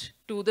respect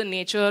to the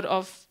nature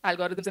of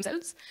algorithms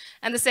themselves,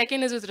 and the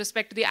second is with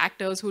respect to the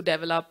actors who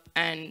develop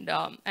and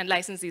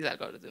license these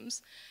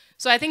algorithms.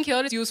 So I think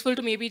here it's useful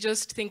to maybe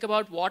just think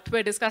about what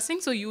we're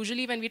discussing. So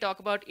usually when we talk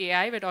about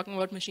AI, we're talking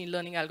about machine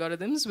learning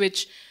algorithms,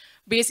 which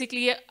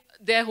basically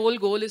their whole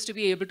goal is to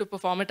be able to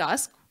perform a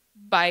task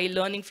by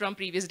learning from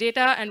previous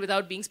data and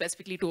without being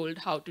specifically told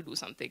how to do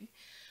something.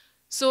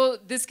 So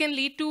this can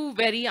lead to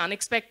very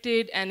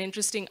unexpected and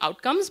interesting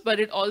outcomes, but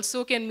it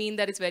also can mean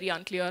that it's very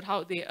unclear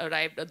how they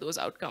arrived at those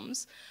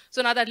outcomes.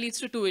 So now that leads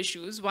to two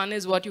issues. One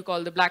is what you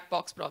call the black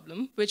box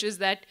problem, which is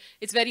that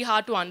it's very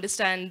hard to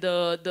understand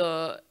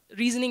the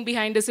reasoning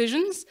behind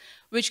decisions,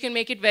 which can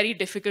make it very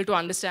difficult to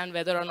understand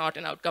whether or not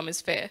an outcome is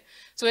fair.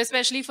 So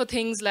especially for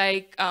things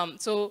like,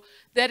 so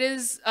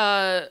there's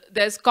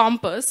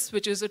Compass,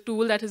 which is a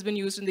tool that has been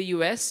used in the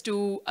US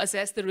to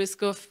assess the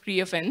risk of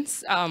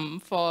reoffense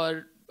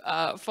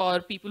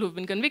for people who've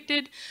been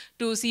convicted,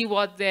 to see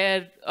what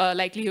their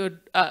likelihood,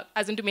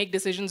 as in to make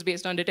decisions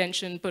based on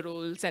detention,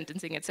 parole,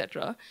 sentencing,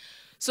 etc.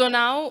 So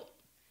now,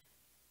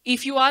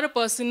 if you are a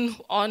person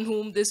on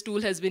whom this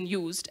tool has been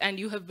used and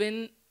you have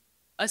been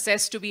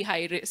assessed to be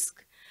high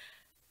risk,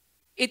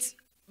 it's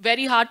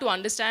very hard to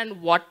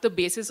understand what the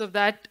basis of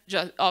that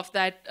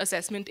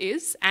assessment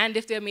is, and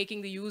if they're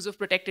making the use of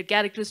protected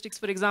characteristics,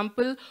 for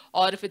example,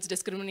 or if it's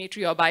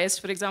discriminatory or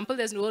biased, for example.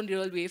 There's no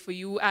real way for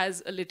you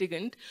as a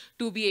litigant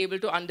to be able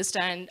to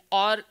understand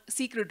or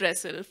seek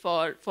redressal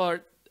for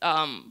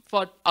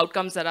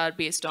outcomes that are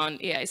based on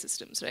AI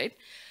systems, right?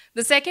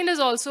 The second is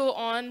also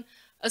on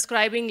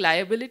ascribing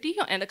liability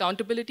and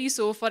accountability.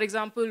 So for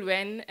example,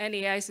 when an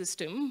AI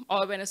system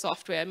or when a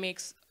software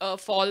makes a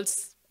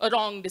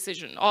wrong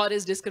decision, or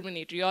is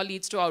discriminatory, or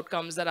leads to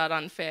outcomes that are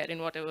unfair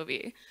in whatever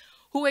way,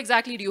 who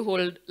exactly do you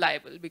hold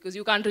liable? Because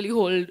you can't really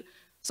hold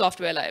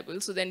software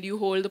liable. So then do you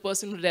hold the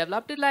person who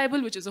developed it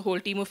liable, which is a whole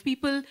team of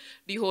people?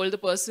 Do you hold the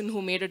person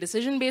who made a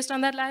decision based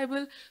on that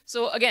liable?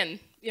 So again,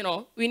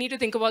 we need to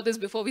think about this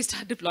before we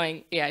start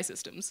deploying AI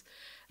systems,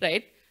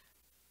 right?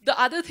 The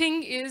other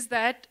thing is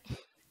that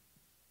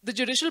the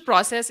judicial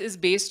process is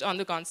based on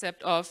the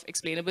concept of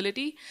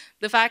explainability.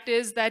 The fact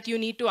is that you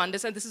need to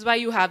understand, this is why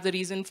you have the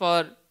reason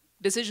for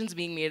decisions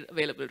being made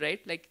available,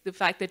 right? Like the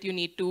fact that you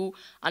need to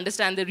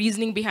understand the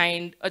reasoning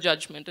behind a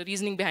judgment, a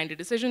reasoning behind a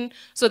decision,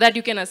 so that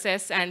you can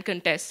assess and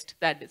contest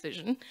that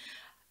decision.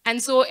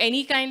 And so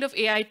any kind of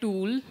AI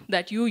tool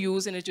that you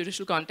use in a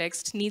judicial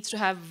context needs to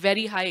have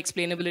very high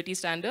explainability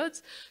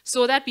standards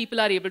so that people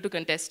are able to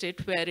contest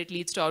it where it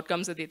leads to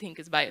outcomes that they think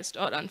is biased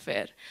or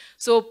unfair.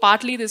 So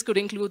partly this could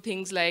include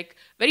things like,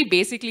 very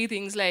basically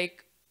things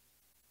like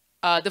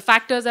the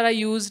factors that are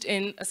used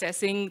in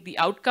assessing the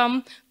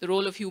outcome, the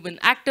role of human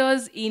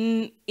actors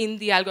in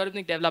the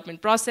algorithmic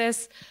development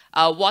process,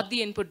 what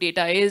the input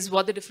data is,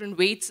 what the different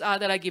weights are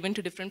that are given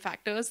to different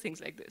factors,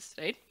 things like this,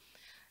 right?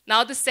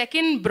 Now, the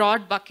second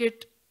broad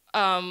bucket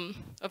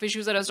of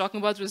issues that I was talking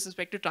about with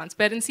respect to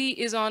transparency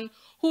is on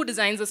who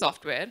designs the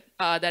software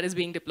that is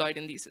being deployed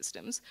in these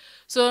systems.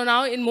 So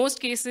now, in most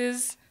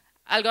cases,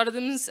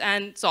 algorithms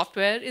and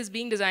software is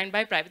being designed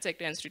by private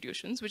sector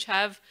institutions, which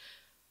have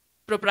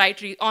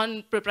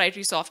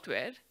proprietary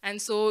software.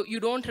 And so you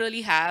don't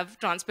really have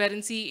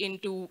transparency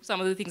into some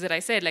of the things that I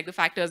said, like the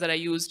factors that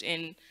are used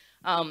in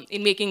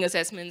making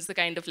assessments, the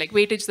kind of like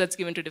weightage that's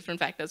given to different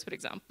factors, for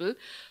example.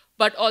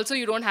 But also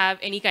you don't have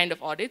any kind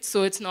of audits,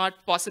 so it's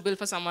not possible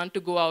for someone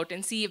to go out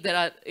and see if there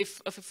are,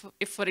 if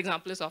for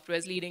example, a software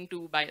is leading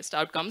to biased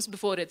outcomes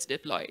before it's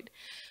deployed.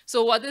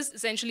 So what this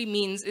essentially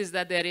means is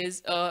that there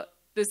is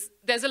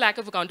there's a lack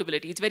of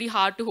accountability. It's very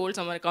hard to hold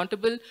someone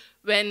accountable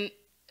when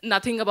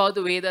nothing about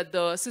the way that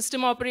the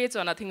system operates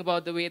or nothing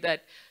about the way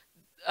that,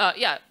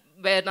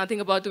 where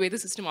nothing about the way the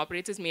system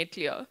operates is made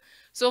clear.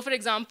 So for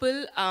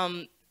example,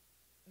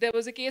 there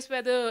was a case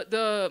where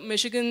the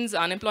Michigan's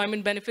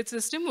unemployment benefit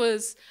system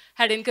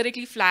had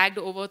incorrectly flagged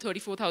over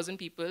 34,000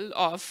 people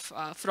of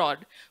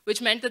fraud, which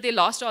meant that they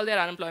lost all their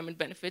unemployment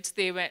benefits.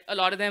 A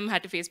lot of them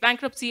had to face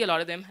bankruptcy, a lot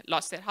of them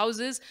lost their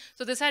houses.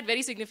 So this had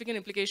very significant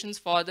implications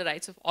for the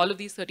rights of all of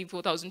these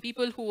 34,000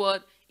 people who were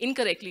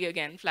incorrectly,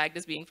 again, flagged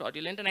as being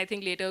fraudulent. And I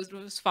think later it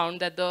was found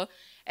that the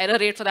error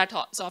rate for that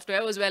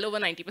software was well over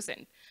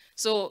 90%.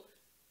 So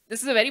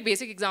this is a very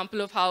basic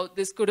example of how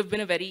this could have been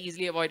a very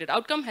easily avoided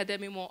outcome had there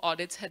been more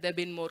audits, had there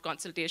been more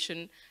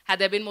consultation, had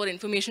there been more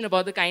information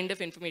about the kind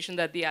of information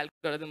that the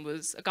algorithm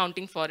was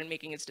accounting for in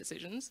making its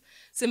decisions.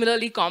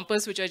 Similarly,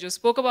 Compass, which I just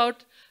spoke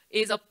about,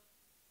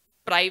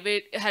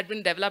 had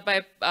been developed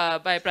by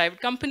a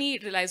private company.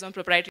 It relies on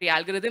proprietary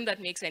algorithm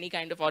that makes any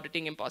kind of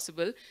auditing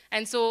impossible.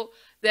 And so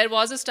there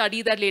was a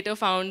study that later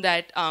found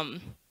that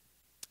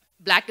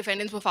Black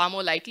defendants were far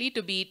more likely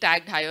to be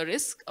tagged higher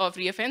risk of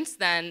reoffense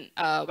than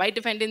white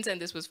defendants, and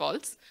this was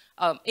false.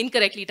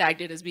 Incorrectly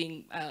tagged it as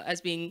being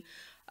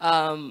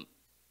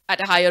at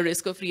a higher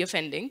risk of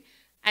reoffending.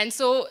 And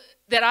so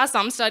there are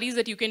some studies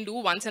that you can do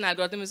once an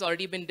algorithm has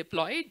already been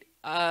deployed.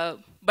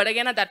 But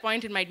again, at that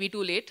point, it might be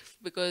too late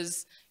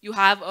because you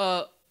have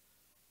a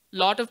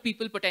lot of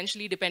people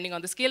potentially, depending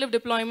on the scale of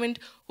deployment,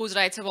 whose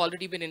rights have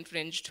already been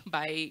infringed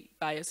by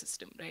a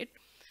system, right?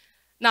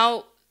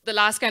 Now, the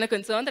last kind of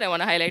concern that I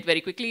want to highlight very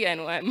quickly, I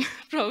know I'm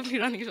probably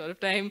running short of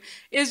time,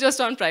 is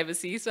just on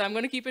privacy. So I'm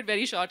going to keep it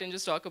very short and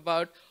just talk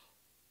about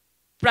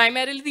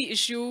primarily the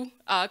issue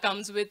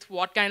comes with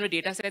what kind of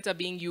data sets are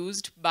being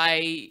used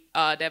by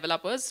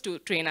developers to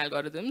train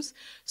algorithms.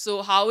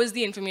 So how is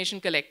the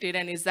information collected,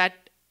 and is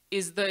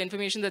the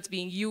information that's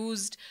being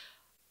used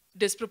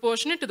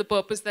disproportionate to the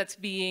purpose that's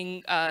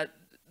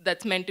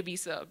meant to be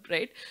served,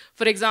 right?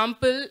 For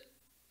example,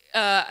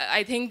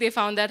 I think they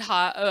found that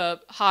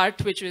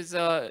HART, which is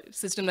a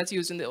system that's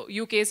used in the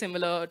UK,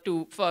 similar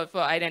to for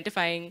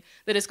identifying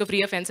the risk of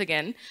reoffense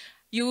again,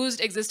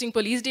 used existing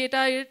police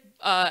data,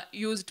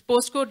 used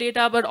postcode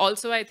data, but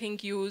also I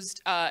think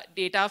used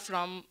data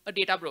from a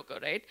data broker,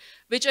 right?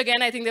 Which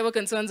again, I think there were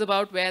concerns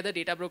about where the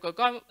data broker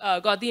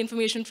got the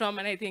information from,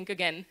 and I think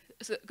again,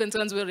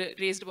 concerns were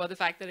raised about the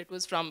fact that it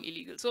was from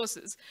illegal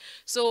sources.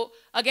 So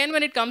again,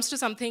 when it comes to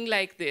something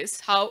like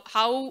this, how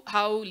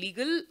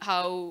legal,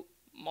 how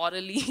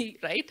morally,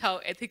 right? How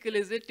ethical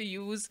is it to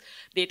use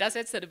data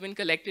sets that have been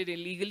collected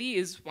illegally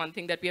is one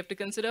thing that we have to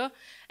consider.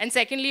 And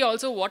secondly,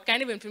 also what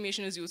kind of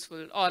information is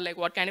useful, or like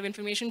what kind of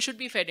information should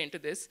be fed into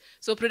this.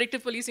 So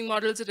predictive policing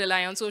models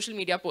rely on social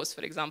media posts,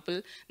 for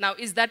example. Now,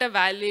 is that a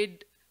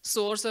valid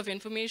source of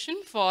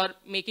information for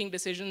making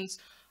decisions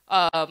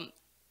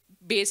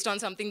based on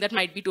something that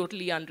might be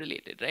totally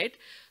unrelated, right?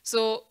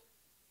 So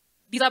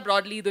these are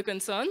broadly the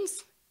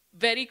concerns.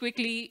 Very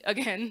quickly,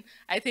 again,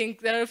 I think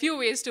there are a few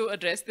ways to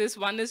address this.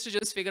 One is to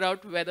just figure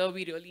out whether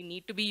we really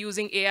need to be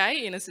using AI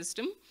in a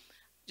system.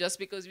 Just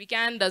because we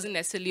can doesn't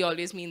necessarily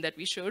always mean that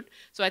we should.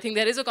 So I think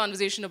there is a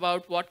conversation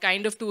about what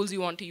kind of tools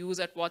you want to use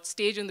at what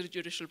stage in the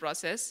judicial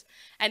process.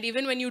 And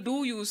even when you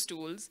do use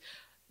tools,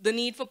 the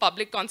need for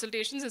public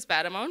consultations is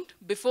paramount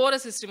before a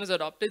system is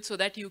adopted so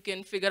that you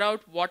can figure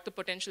out what the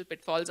potential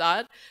pitfalls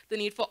are. The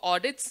need for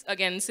audits,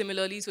 again,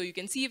 similarly, so you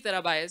can see if there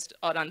are biased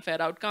or unfair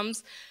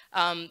outcomes.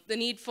 The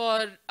need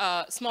for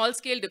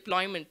small-scale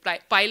deployment,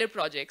 pilot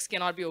projects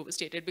cannot be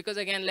overstated because,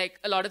 again, like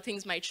a lot of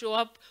things might show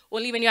up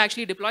only when you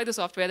actually deploy the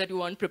software that you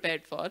weren't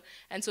prepared for.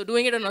 And so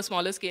doing it on a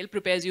smaller scale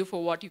prepares you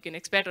for what you can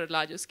expect at a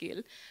larger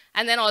scale.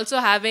 And then also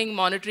having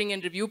monitoring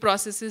and review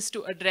processes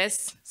to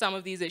address some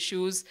of these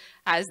issues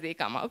as they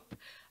come up.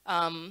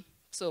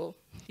 So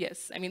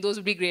yes, I mean, those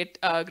would be great,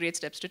 great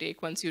steps to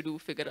take once you do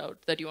figure out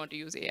that you want to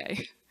use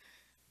AI.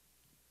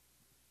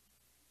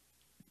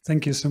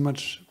 Thank you so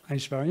much,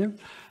 Aishwarya.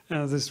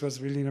 This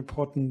was really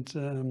important.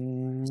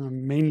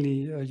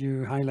 Mainly,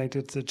 you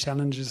highlighted the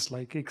challenges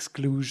like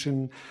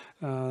exclusion,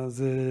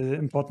 the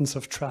importance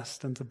of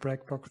trust and the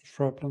black box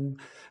problem,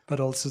 but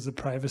also the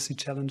privacy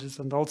challenges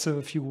and also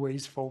a few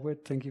ways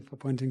forward. Thank you for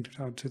pointing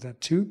out to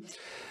that too.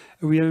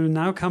 We will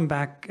now come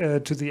back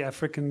to the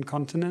African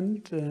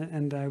continent,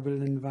 and I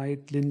will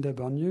invite Linda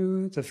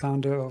Bonyu, the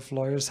founder of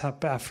Lawyers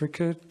Hub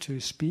Africa, to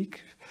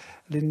speak.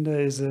 Linda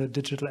is a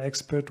digital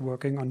expert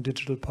working on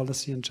digital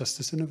policy and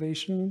justice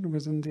innovation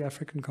within the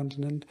African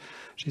continent.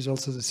 She's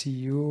also the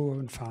CEO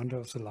and founder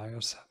of the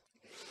Lawyers Hub.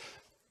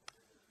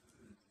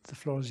 The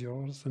floor is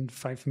yours in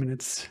 5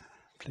 minutes,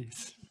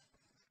 please.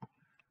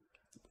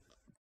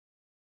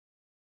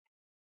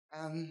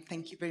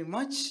 Thank you very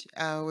much.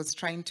 I was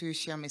trying to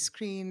share my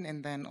screen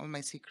and then all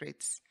my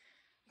secrets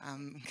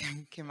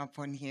came up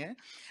on here.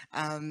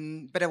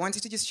 But I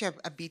wanted to just share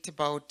a bit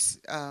about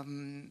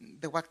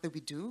the work that we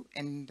do.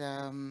 And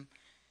okay,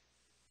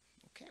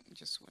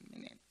 just 1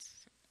 minute.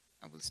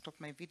 I will stop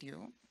my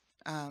video.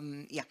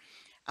 Yeah,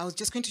 I was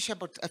just going to share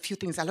about a few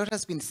things. A lot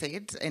has been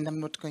said, and I'm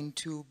not going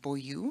to bore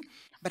you,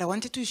 but I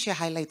wanted to share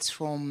highlights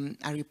from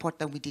a report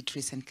that we did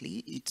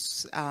recently.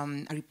 It's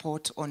a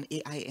report on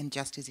AI and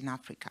justice in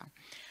Africa.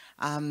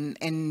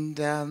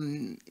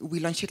 We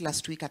launched it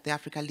last week at the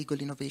Africa Legal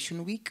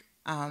Innovation Week.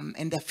 And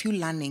there are a few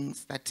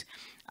learnings that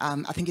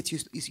I think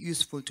it's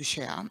useful to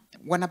share.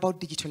 One about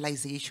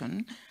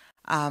digitalization,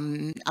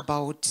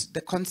 about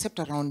the concept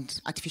around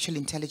artificial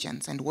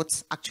intelligence and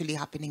what's actually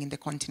happening in the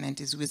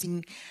continent is we're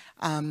seeing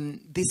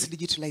this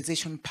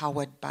digitalization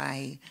powered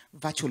by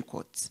virtual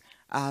courts.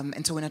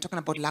 And so when I'm talking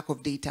about lack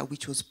of data,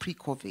 which was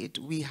pre-COVID,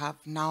 we have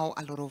now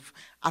a lot of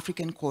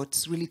African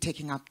courts really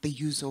taking up the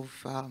use of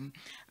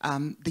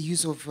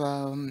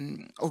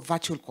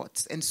virtual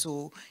courts. And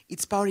so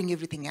it's powering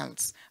everything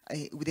else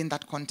within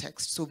that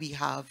context. So we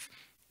have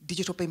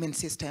digital payment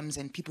systems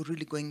and people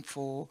really going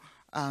for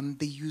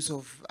the use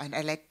of, and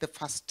I like the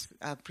first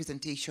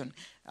presentation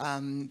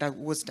that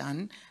was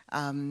done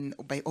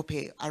by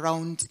OPE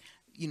around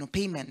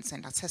payments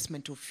and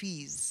assessment of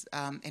fees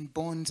and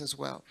bonds as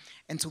well.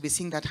 And so we're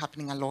seeing that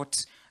happening a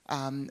lot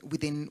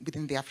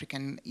within the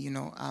African,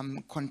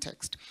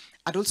 context.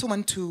 I'd also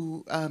want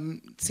to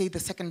say the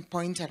second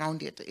point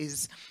around it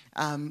is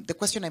the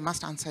question I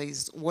must answer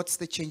is what's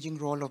the changing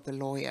role of the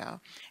lawyer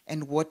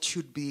and what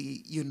should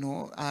be,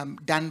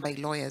 done by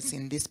lawyers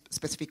in this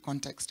specific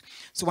context.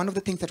 So one of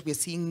the things that we're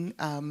seeing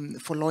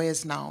for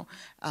lawyers now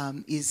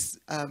is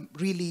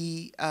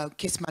really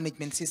case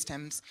management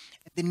systems,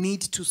 the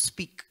need to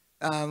speak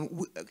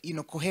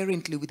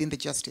coherently within the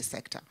justice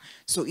sector.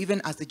 So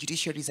even as the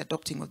judiciary is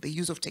adopting of the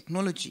use of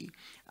technology,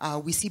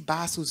 we see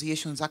bar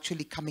associations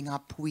actually coming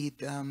up with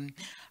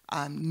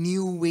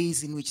new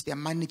ways in which they're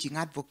managing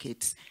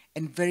advocates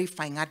and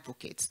verifying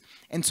advocates.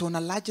 And so on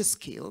a larger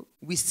scale,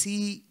 we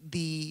see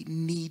the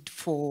need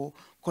for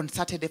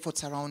concerted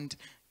efforts around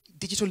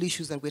digital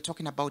issues that we're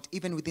talking about,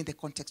 even within the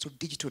context of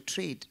digital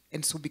trade.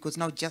 And so because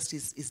now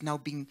justice is now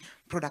being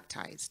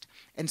productized.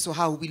 And so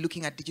how are we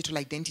looking at digital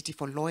identity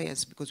for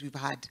lawyers? Because we've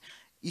had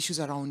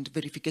issues around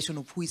verification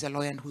of who is a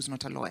lawyer and who's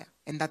not a lawyer.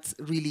 And that's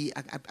really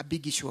a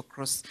big issue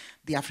across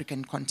the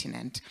African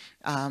continent.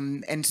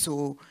 And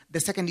so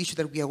the second issue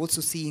that we are also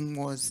seeing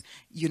was,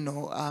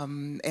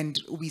 and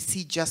we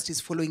see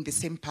justice following the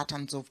same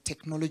patterns of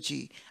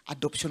technology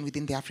adoption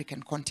within the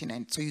African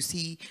continent. So you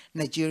see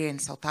Nigeria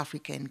and South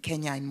Africa and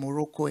Kenya and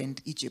Morocco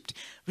and Egypt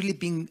really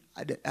being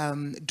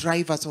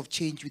drivers of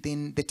change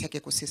within the tech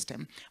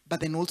ecosystem, but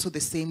then also the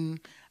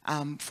same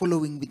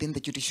following within the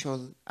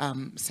judicial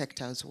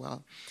sector as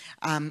well.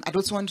 I'd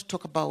also want to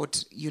talk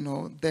about,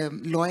 the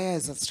lawyer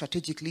as a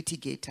strategic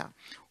litigator.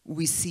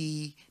 We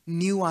see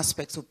new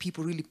aspects of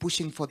people really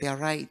pushing for their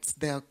rights.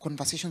 There are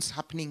conversations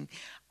happening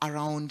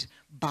around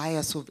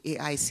bias of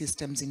AI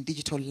systems in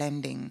digital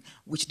lending,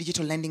 which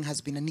digital lending has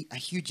been a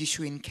huge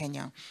issue in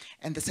Kenya,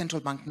 and the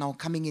central bank now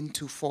coming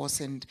into force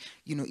and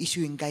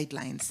issuing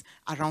guidelines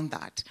around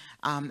that.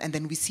 And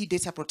then we see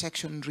data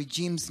protection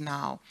regimes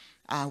now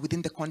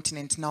within the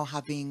continent now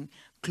having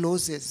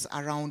clauses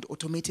around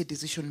automated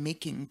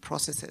decision-making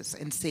processes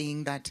and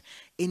saying that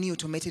any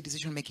automated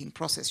decision-making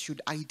process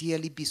should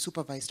ideally be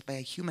supervised by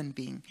a human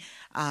being,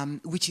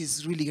 which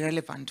is really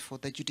relevant for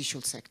the judicial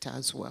sector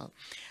as well.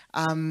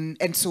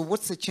 And so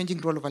what's the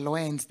changing role of a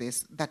lawyer in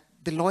this? That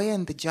the lawyer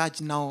and the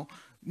judge now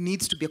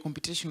needs to be a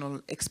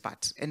computational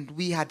expert. And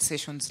we had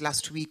sessions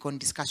last week on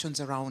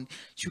discussions around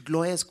should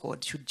lawyers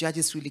code, should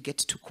judges really get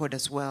to code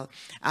as well,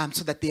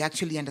 so that they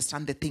actually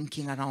understand the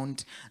thinking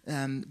around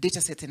data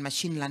sets and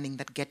machine learning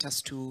that get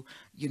us to,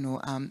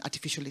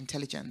 artificial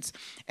intelligence.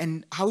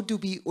 And how do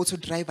we also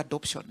drive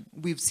adoption?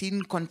 We've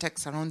seen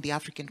contexts around the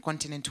African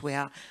continent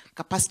where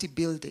capacity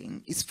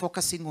building is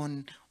focusing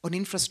on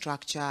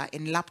infrastructure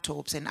and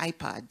laptops and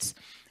iPads,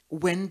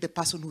 when the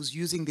person who's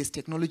using this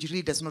technology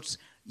really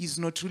is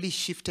not really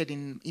shifted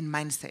in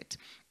mindset.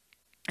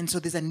 And so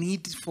there's a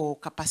need for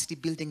capacity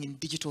building in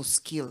digital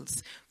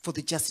skills for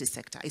the justice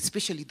sector,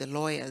 especially the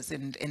lawyers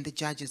and the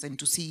judges, and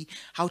to see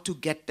how to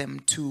get them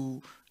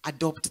to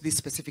adopt these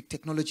specific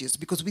technologies.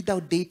 Because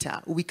without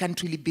data, we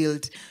can't really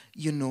build,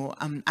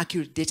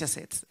 accurate data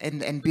sets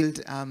and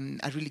build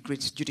a really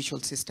great judicial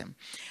system.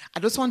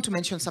 I'd also want to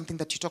mention something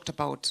that you talked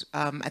about.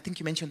 I think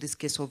you mentioned this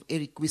case of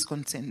Eric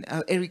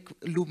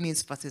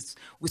Loomis versus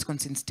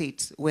Wisconsin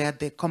State, where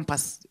the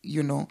Compass,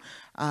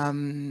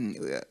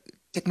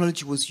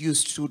 technology was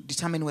used to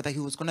determine whether he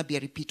was going to be a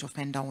repeat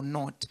offender or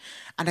not.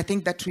 And I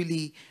think that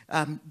really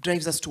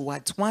drives us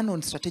towards, one,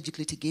 on strategic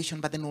litigation,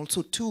 but then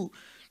also two,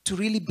 to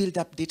really build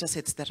up data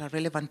sets that are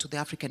relevant to the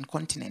African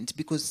continent,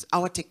 because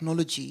our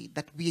technology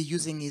that we are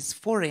using is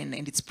foreign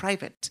and it's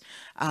private,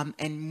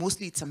 and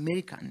mostly it's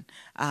American,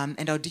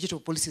 and our digital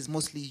policy is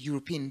mostly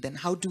European. Then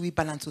how do we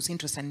balance those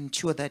interests and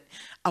ensure that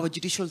our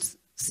judicial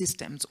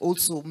systems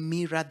also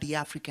mirror the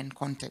African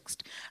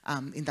context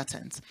in that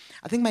sense.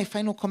 I think my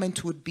final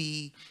comment would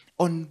be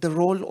on the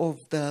role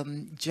of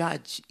the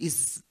judge.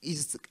 Is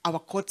our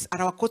courts,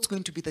 are our courts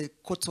going to be the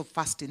courts of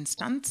first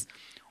instance,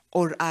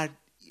 or are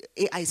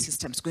AI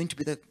systems going to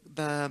be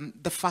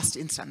the first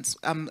instance?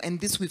 And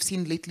this we've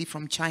seen lately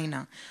from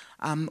China,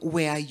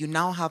 where you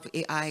now have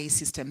AI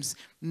systems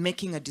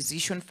making a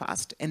decision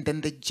first, and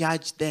then the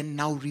judge then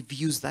now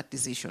reviews that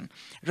decision,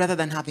 rather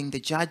than having the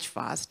judge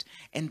first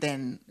and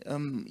then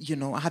you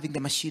know, having the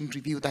machine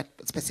review that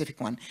specific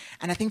one.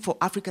 And I think for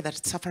Africa,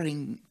 that's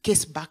suffering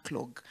case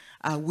backlog,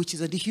 which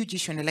is a huge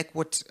issue. And I like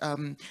what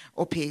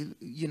Ope,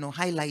 you know,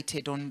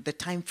 highlighted on the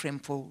time frame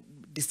for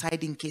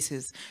deciding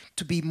cases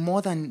to be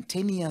more than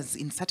 10 years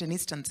in certain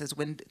instances,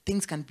 when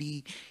things can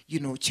be, you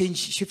know,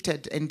 changed,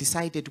 shifted, and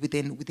decided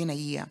within a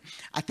year.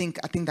 I think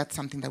that's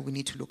something that we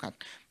need to look at.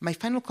 My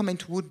final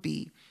comment would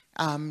be,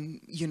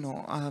 you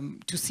know,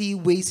 to see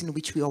ways in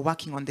which we are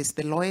working on this.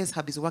 The Lawyers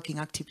Hub is working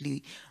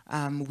actively.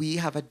 We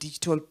have a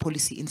digital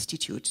policy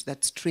institute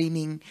that's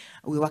training.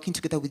 We're working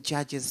together with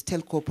judges,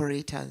 telco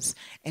operators,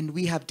 and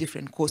we have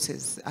different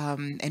courses.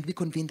 And we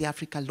convened the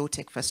Africa Law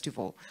Tech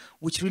Festival,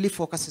 which really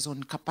focuses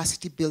on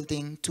capacity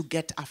building to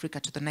get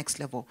Africa to the next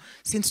level.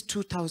 Since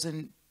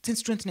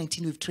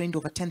 2019, we've trained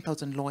over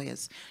 10,000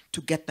 lawyers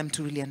to get them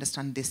to really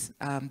understand this,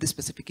 these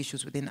specific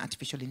issues within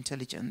artificial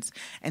intelligence.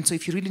 And so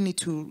if you really need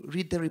to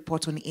read the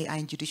report on AI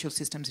and judicial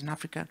systems in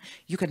Africa,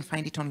 you can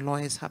find it on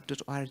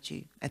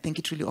lawyershub.org. I think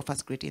it really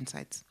offers great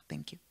insights.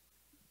 Thank you.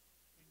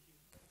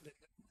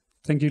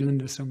 Thank you,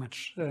 Linda, so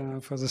much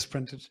for this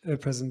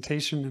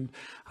presentation and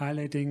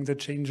highlighting the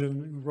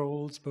changing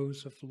roles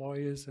both of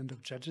lawyers and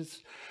of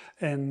judges,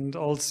 and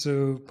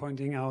also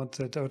pointing out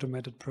that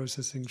automated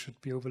processing should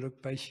be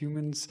overlooked by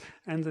humans,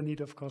 and the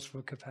need, of course,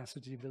 for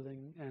capacity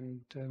building.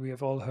 And we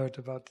have all heard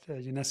about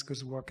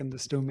UNESCO's work in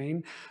this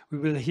domain. We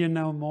will hear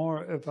now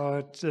more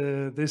about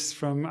this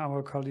from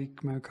our colleague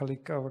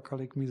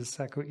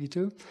Misako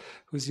Ito,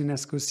 who's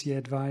UNESCO's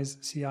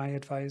CI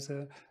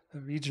advisor, a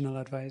regional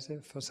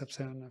advisor for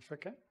Sub-Saharan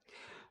Africa.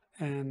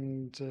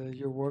 And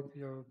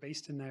you're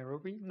based in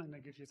Nairobi, and I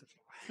give you the floor.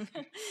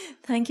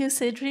 Thank you,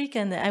 Cedric.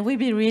 And I will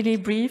be really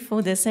brief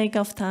for the sake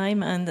of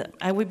time, and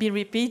I will be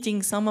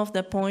repeating some of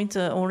the points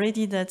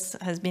already that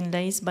has been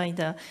raised by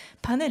the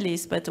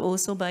panelists, but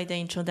also by the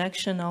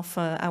introduction of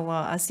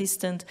our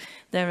Assistant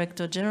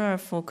Director General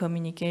for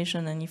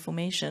Communication and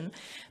Information.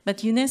 But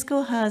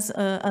UNESCO has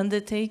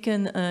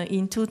undertaken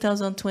in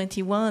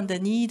 2021 the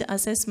Need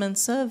Assessment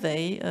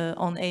Survey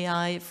on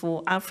AI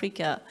for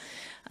Africa.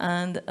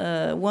 And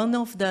one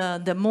of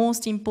the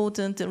most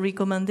important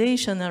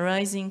recommendations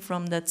arising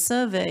from that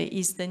survey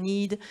is the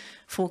need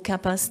for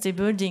capacity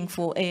building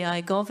for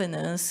AI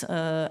governance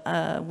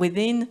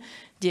within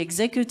the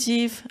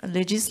executive,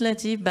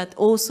 legislative, but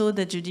also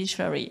the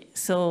judiciary.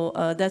 So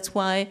that's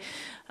why,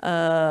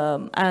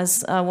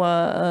 as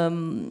our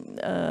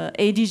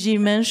ADG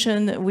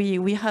mentioned,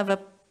 we have a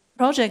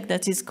project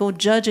that is called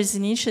Judges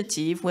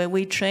Initiative, where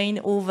we train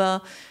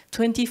over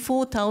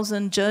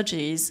 24,000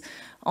 judges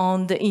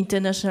on the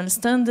international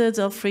standards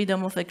of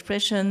freedom of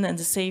expression and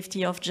the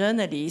safety of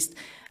journalists.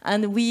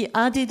 And we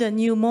added a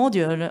new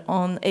module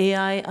on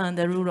AI and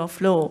the rule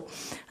of law.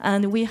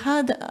 And we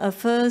had a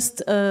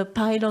first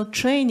pilot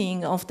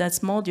training of that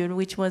module,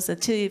 which was a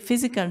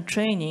physical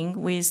training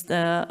with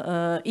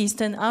the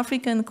Eastern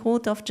African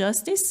Court of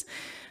Justice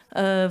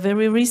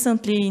very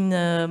recently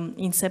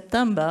in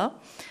September.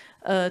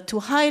 To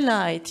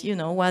highlight, you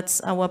know,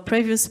 what our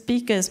previous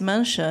speakers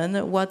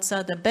mentioned, what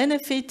are the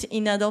benefits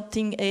in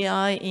adopting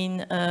AI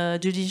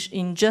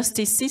in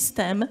justice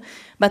system,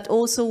 but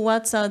also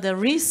what are the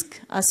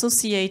risks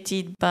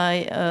associated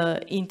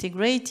by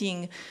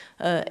integrating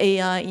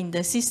AI in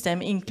the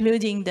system,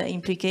 including the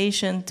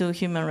implication to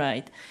human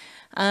rights.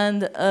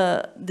 And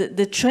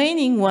the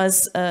training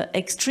was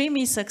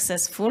extremely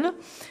successful.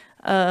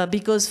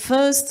 Because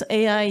first,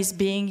 AI is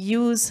being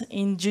used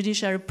in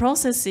judicial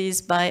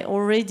processes by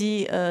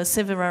already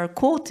several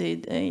courts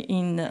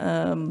in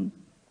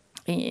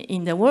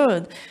the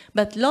world,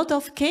 but a lot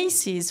of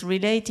cases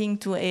relating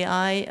to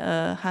AI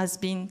has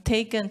been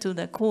taken to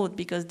the court,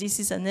 because this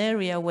is an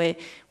area where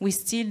we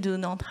still do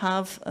not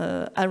have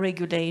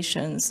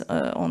regulations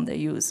on the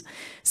use.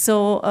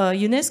 So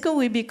UNESCO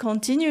will be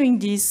continuing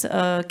these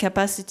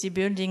capacity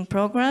building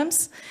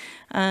programs.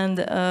 And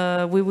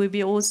we will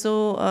be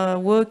also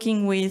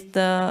working with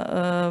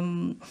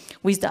the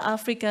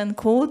African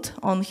Court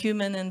on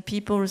Human and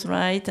People's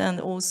Rights,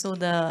 and also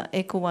the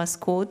ECOWAS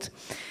Court.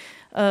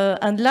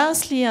 And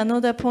lastly,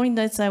 another point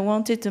that I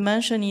wanted to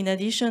mention, in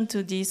addition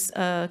to this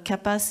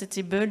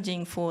capacity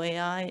building for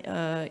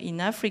AI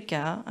in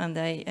Africa, and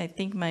I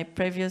think our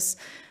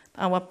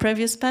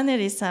previous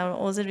panelists have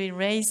already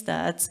raised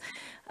that,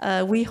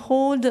 we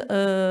hold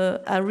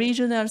a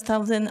regional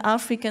Southern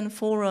African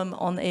Forum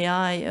on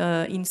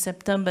AI in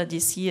September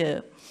this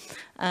year.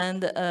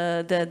 And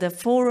the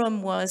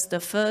forum was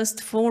the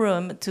first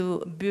forum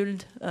to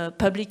build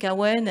public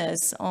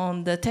awareness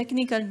on the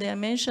technical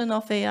dimension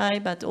of AI,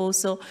 but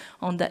also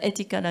on the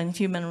ethical and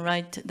human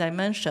rights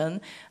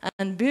dimension,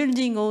 and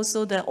building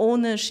also the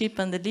ownership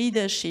and the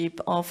leadership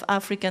of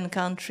African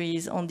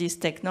countries on these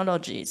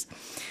technologies.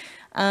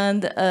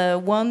 And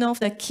one of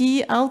the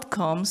key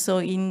outcomes, so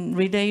in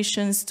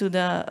relations to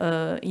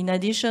the, in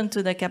addition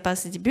to the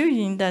capacity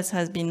building that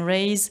has been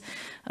raised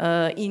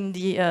in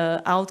the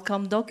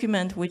outcome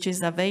document, which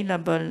is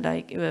available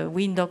like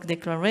Windhoek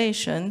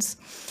declarations,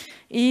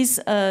 is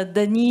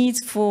the need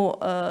for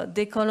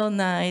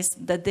decolonize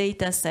the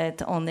data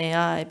set on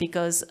AI,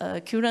 because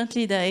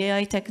currently the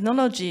AI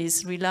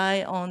technologies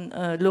rely on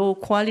low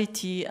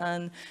quality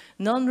and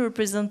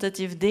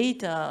non-representative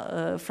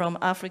data from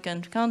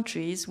African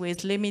countries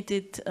with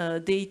limited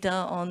data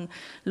on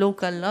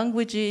local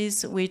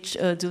languages, which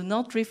do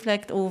not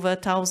reflect over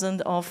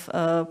thousands of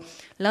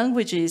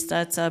languages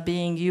that are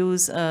being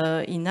used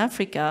in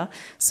Africa.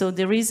 So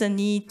there is a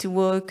need to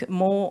work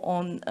more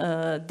on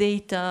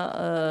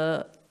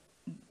data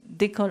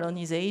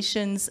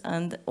decolonizations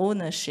and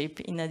ownership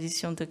in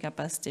addition to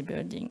capacity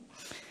building.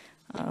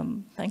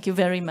 Thank you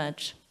very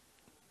much.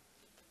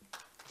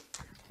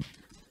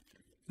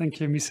 Thank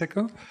you,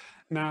 Misako.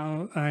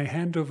 Now I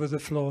hand over the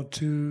floor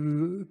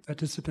to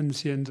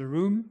participants here in the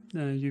room.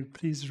 You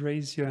please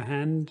raise your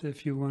hand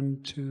if you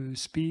want to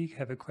speak,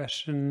 have a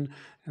question,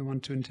 and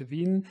want to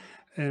intervene.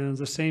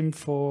 The same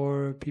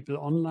for people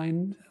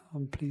online.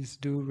 Please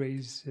do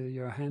raise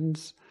your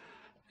hands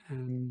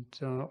and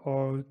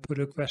or put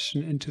a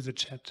question into the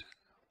chat.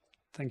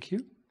 Thank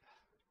you.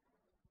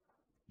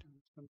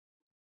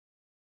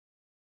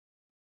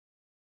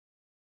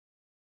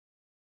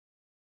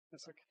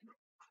 That's okay.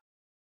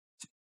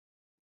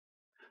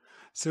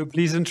 So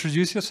please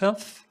introduce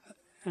yourself,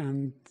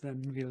 and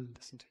then we'll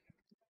listen to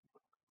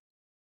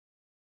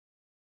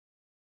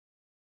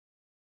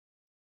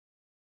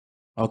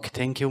you. Okay,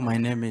 thank you. My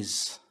name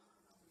is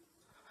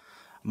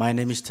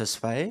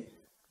Tesfaye.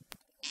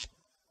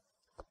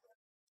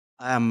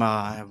 I am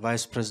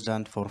Vice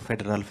President for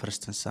Federal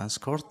First Instance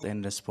Court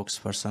and the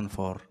spokesperson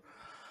for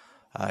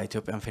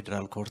Ethiopian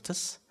Federal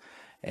Courts.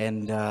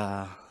 And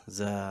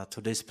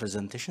today's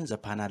presentation, the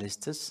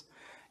panelists,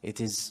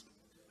 it is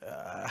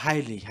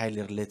highly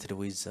related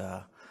with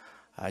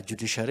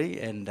judiciary.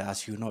 And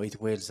as you know it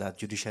well, that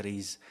judiciary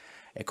is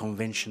a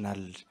conventional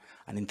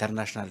and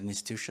international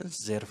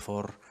institutions.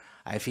 Therefore,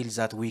 I feel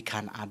that we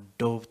can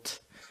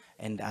adopt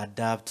and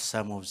adapt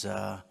some of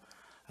the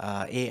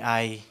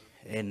AI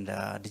and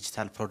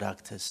digital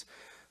products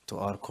to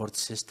our court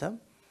system.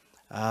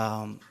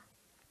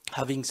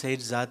 Having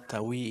said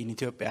that, we in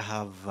Ethiopia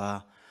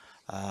have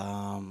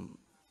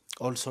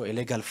also a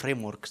legal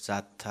framework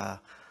that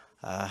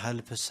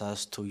helps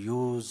us to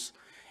use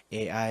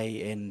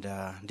AI and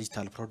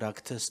digital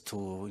products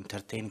to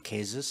entertain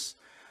cases.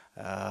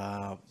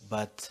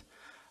 But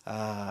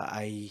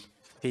I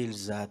feel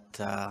that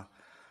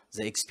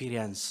the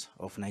experience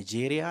of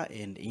Nigeria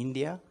and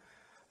India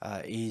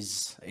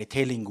is a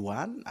telling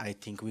one. I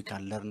think we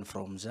can learn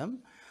from them.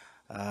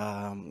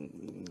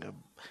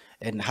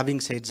 And having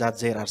said that,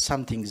 there are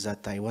some things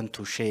that I want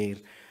to share.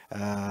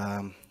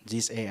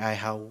 This AI,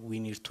 how we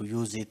need to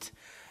use it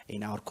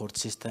in our court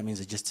system, in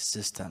the justice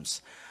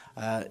systems.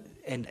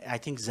 And I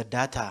think the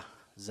data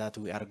that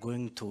we are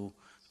going to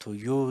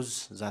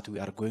use, that we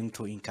are going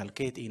to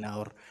inculcate in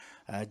our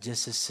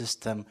justice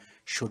system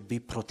should be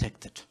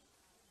protected,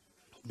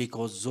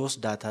 because those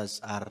data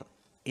are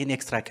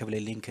inextricably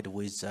linked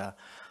with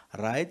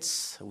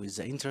rights, with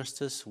the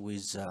interests,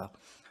 with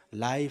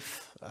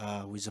life,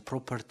 with the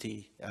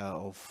property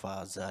of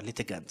the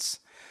litigants.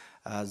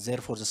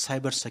 Therefore, the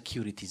cyber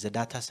security, the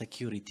data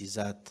security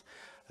that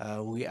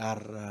we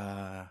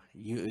are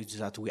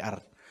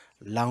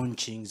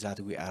launching, that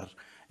we are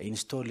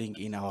installing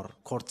in our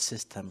court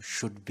system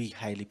should be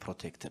highly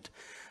protected.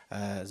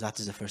 That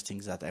is the first thing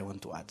that I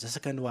want to add. The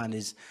second one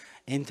is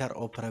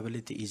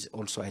interoperability is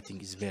also, I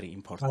think, is very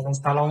important.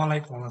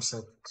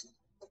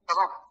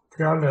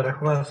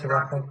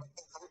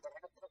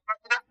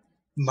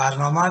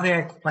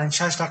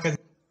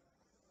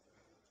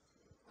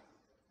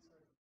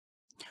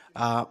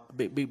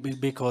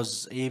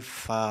 Because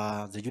if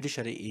the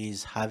judiciary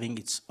is having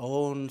its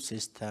own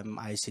system,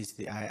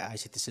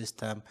 ICT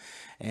system,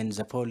 and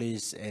the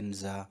police and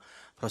the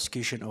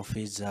prosecution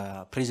office,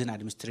 prison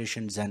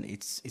administration, then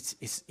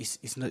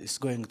it's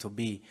going to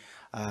be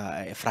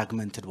a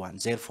fragmented one.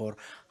 Therefore,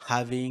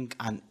 having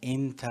an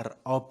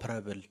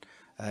interoperable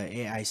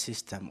AI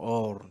system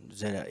or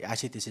the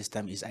ICT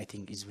system is, I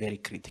think, is very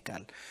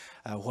critical.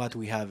 What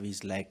we have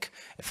is like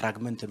a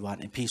fragmented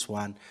one, a piece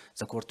one.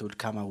 The court will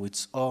come up with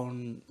its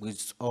own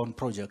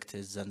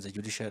projects, and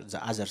the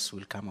others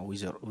will come up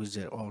with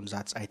their own.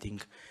 That, I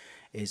think,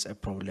 is a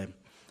problem.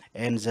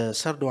 And the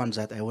third one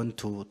that I want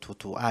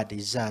to add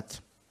is that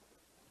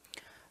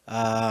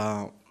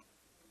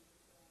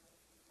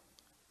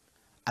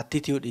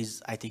attitude is,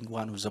 I think,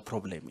 one of the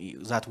problem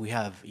that we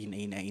have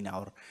in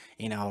our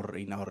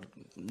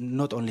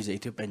not only the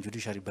Ethiopian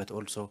judiciary but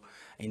also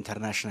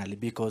internationally.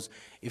 Because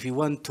if you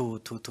want to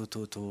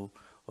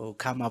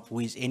come up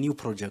with a new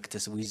project,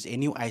 with a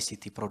new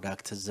ICT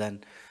product, then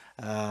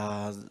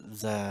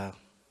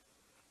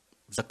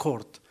the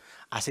court,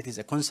 as it is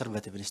a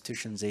conservative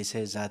institution, they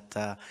say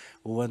that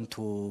we want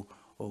to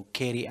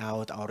carry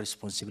out our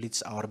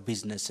responsibilities, our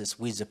businesses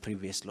with the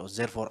previous laws.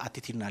 Therefore,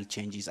 attitudinal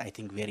change is, I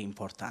think, very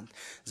important.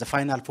 The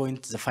final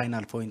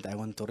point I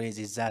want to raise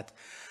is that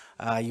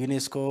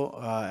UNESCO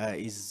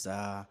is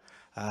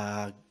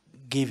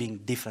giving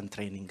different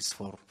trainings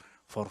for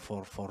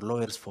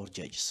lawyers, for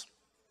judges.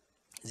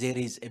 There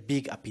is a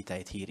big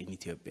appetite here in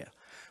Ethiopia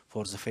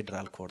for the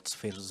federal courts,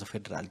 for the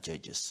federal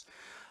judges.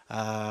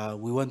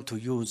 We want to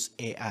use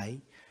AI.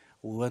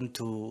 We want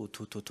to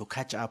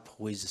catch up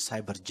with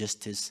cyber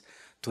justice.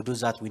 To do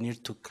that, we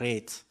need to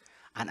create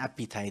an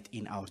appetite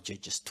in our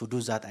judges. To do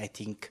that, I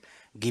think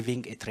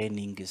giving a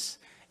training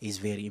is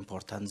very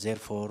important.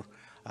 Therefore,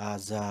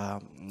 the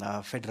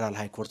Federal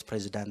High Court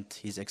President,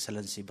 His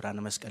Excellency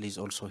Brana Mescal, is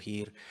also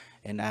here,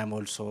 and I am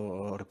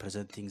also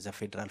representing the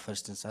Federal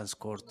First Instance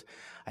Court.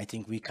 I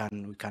think we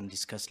can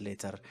discuss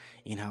later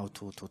in how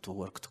to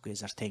work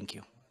together. Thank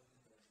you.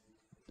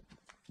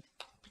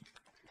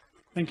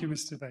 Thank you,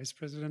 Mr. Vice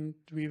President.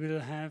 We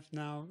will have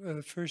now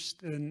first,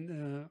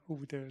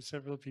 there are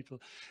several people.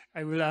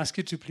 I will ask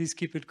you to please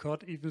keep it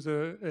short, even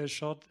though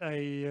short.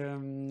 I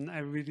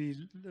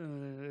really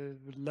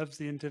would love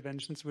the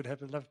interventions, would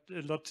have a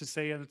lot to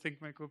say, and I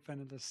think my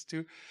co-panelists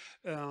too.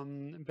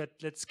 But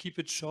let's keep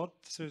it short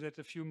so that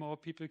a few more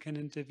people can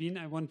intervene.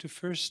 I want to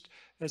first,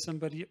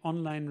 somebody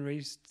online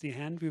raised the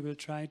hand. We will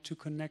try to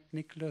connect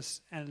Nicholas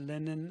and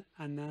Lennon,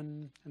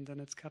 Anan, and then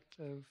it's cut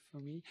for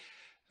me.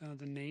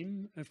 The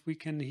name. If we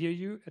can hear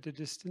you at a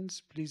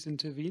distance, please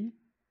intervene.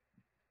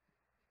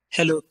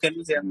 Hello, can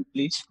you hear me,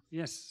 please?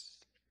 Yes.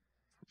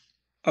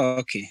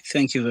 Okay,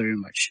 thank you very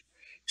much.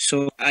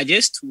 So I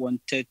just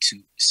wanted to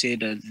say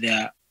that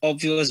there are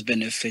obvious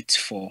benefits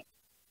for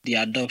the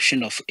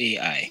adoption of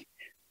AI,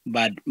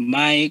 but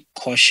my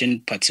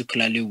caution,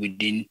 particularly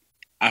within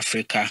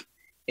Africa,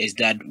 is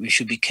that we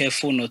should be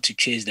careful not to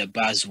chase the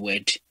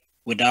buzzword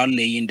without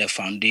laying the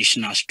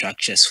foundational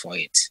structures for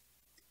it.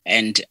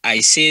 And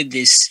I say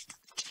this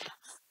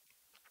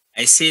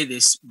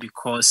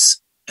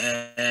because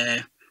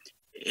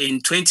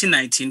in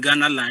 2019,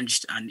 Ghana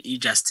launched an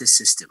e-justice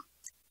system,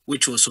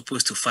 which was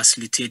supposed to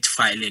facilitate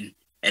filing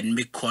and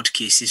make court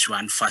cases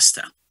run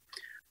faster.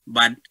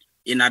 But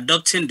in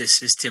adopting the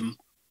system,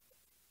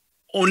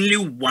 only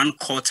one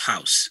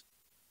courthouse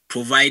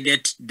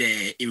provided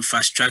the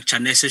infrastructure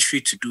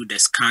necessary to do the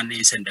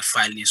scannings and the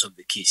filings of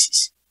the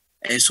cases.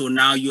 And so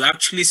now you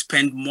actually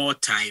spend more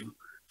time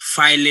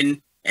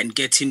filing and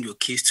getting your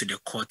case to the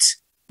court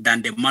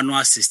than the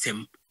manual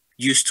system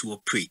used to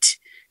operate.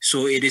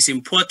 So it is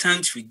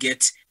important we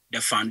get the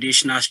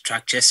foundational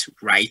structures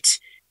right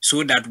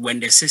so that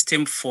when the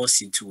system falls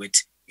into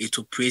it, it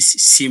operates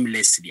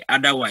seamlessly.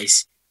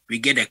 Otherwise, we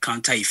get a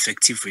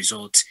counter-effective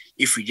result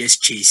if we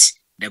just chase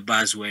the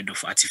buzzword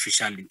of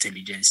artificial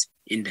intelligence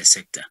in the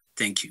sector.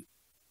 Thank you.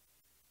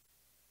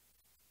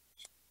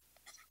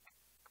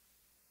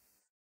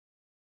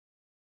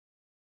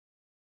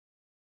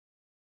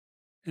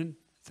 And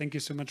thank you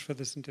so much for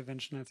this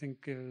intervention. I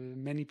think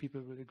many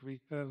people will agree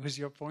with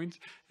your point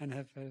and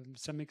have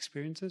some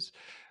experiences.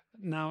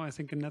 Now, I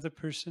think another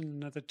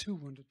two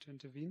wanted to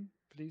intervene.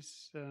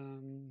 Please,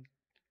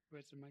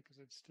 where's the mic? Is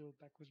it still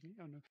back with me?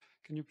 Oh, no.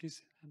 Can you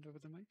please hand over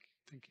the mic?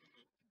 Thank you.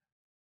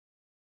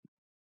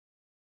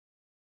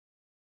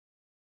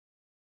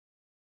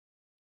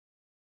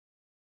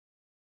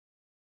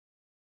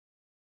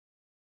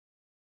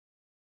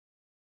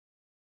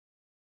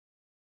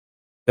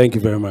 Thank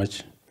you very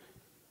much.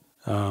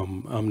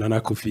 I'm Nana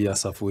Kofi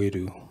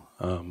Asafwedu,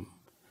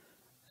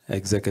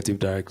 Executive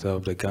Director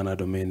of the Ghana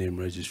Domain Name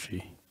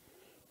Registry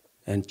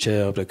and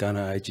Chair of the Ghana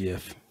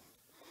IGF.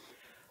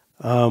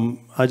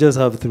 I just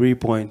have 3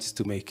 points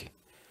to make.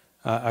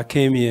 I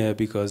came here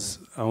because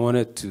I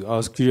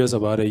was curious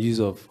about the use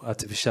of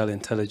artificial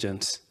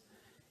intelligence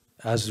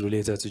as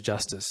related to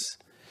justice.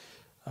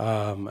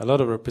 A lot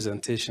of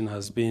representation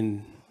has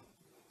been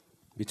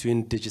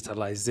between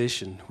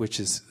digitalization, which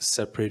is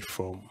separate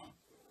from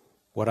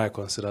what I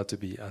consider to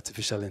be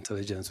artificial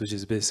intelligence, which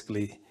is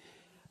basically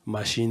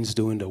machines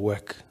doing the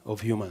work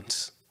of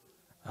humans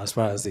as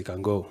far as they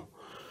can go.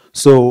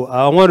 So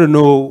I want to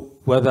know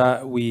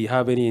whether we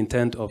have any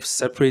intent of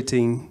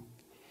separating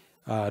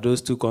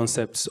those two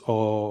concepts,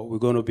 or we're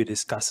going to be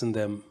discussing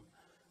them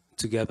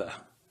together.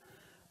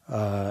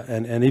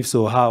 And if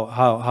so,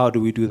 how do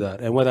we do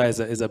that? And whether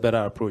it's a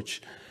better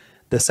approach.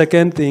 The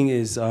second thing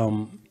is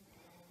I'm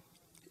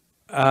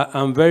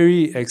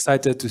very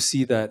excited to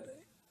see that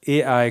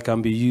AI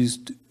can be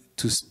used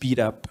to speed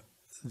up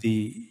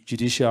the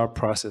judicial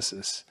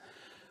processes.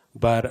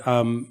 But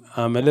I'm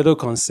a little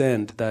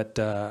concerned that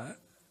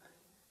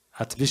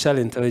artificial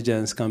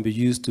intelligence can be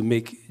used to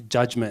make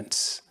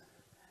judgments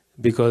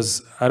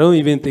because I don't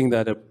even think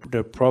that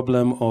the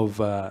problem of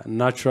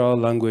natural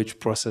language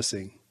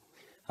processing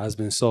has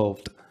been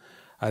solved.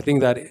 I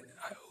think that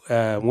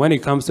when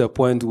it comes to a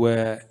point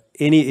where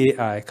any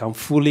AI can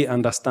fully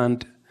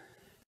understand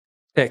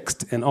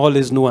text and all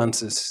its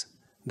nuances,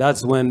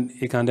 that's when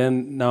it can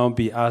then now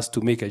be asked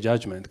to make a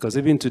judgment. Because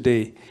even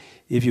today,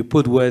 if you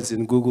put words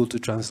in Google to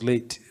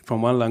translate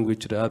from one language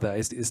to the other,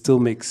 it still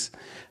makes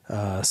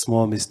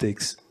small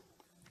mistakes.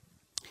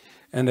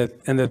 And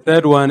the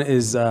third one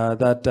is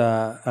that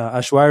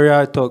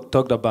Ashwarya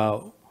talked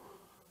about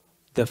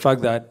the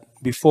fact that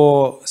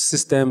before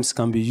systems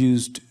can be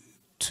used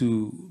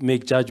to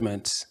make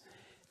judgments,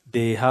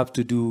 they have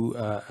to do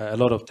a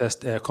lot of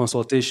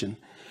consultation.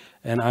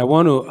 And I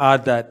want to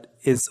add that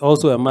it's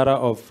also a matter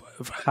of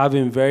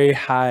having very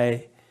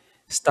high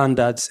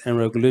standards and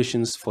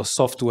regulations for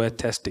software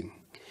testing,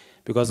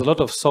 because a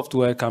lot of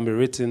software can be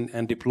written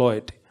and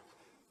deployed,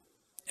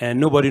 and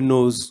nobody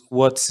knows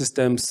what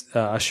systems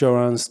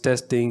assurance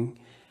testing,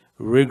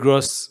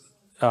 rigorous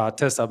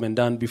tests have been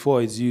done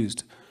before it's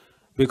used.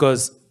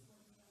 Because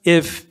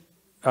if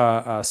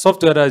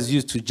software that is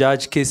used to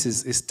judge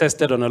cases is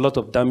tested on a lot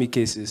of dummy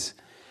cases,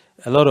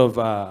 a lot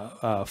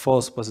of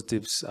false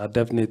positives are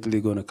definitely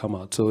going to come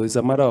out. So it's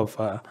a matter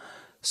of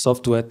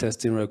software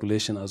testing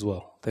regulation as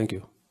well. Thank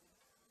you.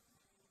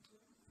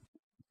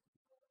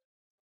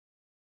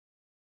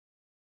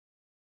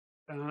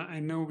 I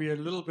know we are a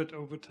little bit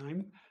over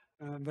time,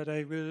 but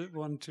I will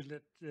want to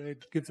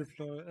give the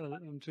floor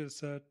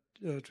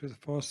to the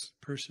fourth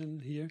person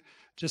here.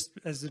 Just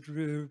as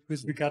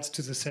with regards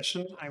to the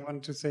session, I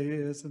want to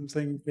say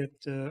something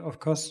that, of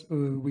course,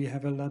 we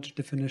have a large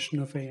definition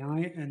of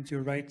AI, and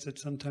you're right that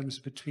sometimes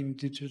between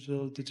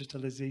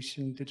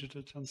digitalization,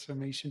 digital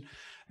transformation,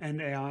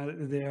 and AI,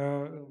 there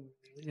are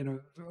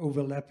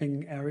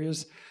overlapping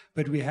areas.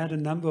 But we had a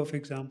number of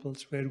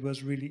examples where it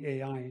was really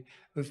AI.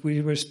 If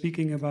we were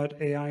speaking about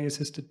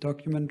AI-assisted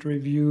document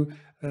review,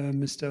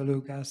 Mr.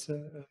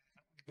 Lugasa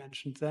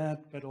mentioned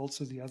that, but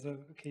also the other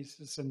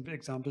cases and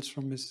examples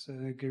from Ms.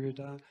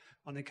 Girida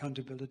on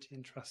accountability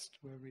and trust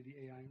were really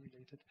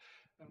AI-related.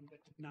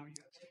 Now you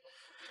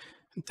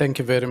have. Thank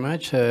you very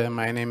much.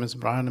 My name is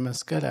Brian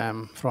Meskel.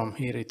 I'm from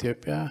here,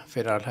 Ethiopia,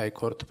 Federal High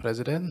Court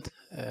President,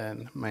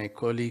 and my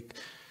colleague,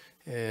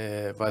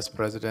 Vice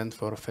President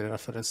for Federal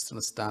First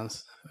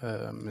Instance,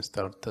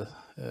 Mr.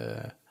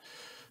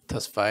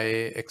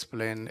 Tasfai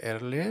explained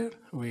earlier.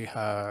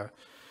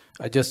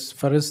 I just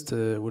first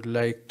would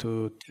like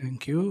to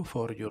thank you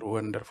for your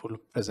wonderful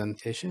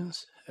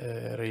presentations.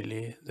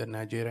 Really, the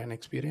Nigerian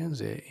experience,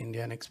 the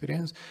Indian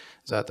experience,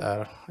 that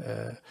are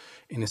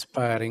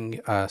inspiring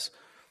us.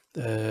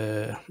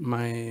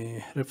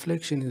 My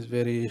reflection is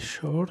very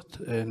short,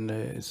 and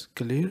it's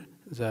clear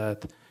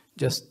that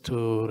just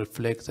to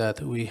reflect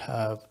that we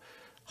have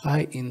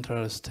high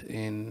interest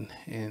in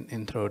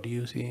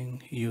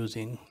introducing,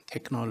 using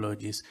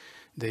technologies.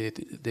 The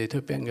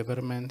Ethiopian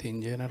government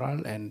in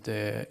general and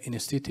the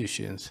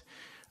institutions,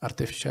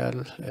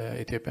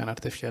 Ethiopian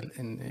Artificial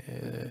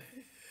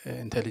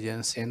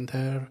Intelligence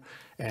Center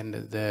and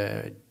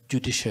the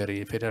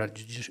judiciary, federal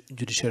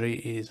judiciary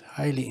is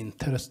highly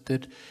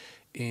interested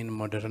in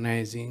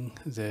modernizing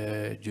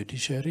the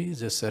judiciary,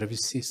 the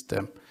service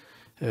system.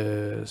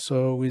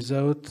 So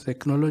without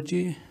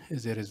technology,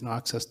 there is no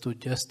access to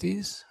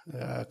justice.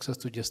 Access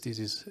to justice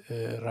is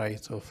a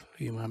right of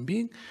human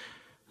being.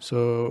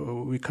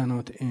 So we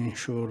cannot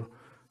ensure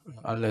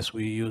unless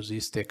we use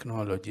these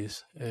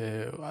technologies.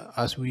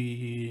 As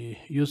we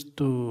used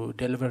to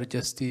deliver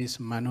justice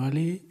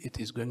manually, it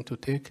is going to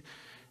take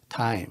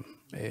time.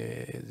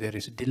 There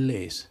is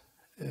delays.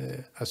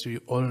 As we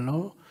all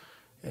know,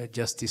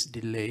 justice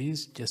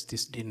delays,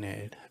 justice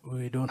denied.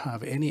 We don't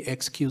have any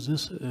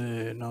excuses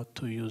not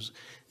to use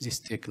these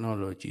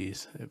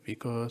technologies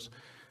because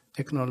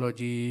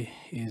technology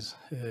is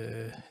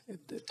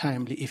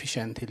timely,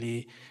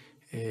 efficiently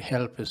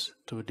help us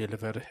to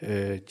deliver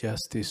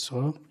justice.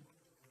 So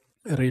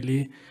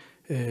really,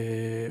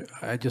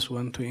 I just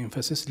want to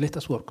emphasize, let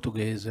us work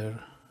together.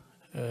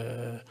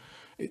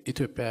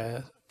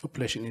 Ethiopia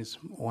population is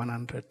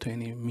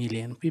 120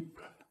 million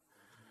people.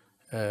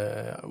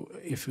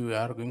 If we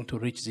are going to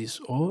reach these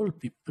all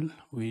people,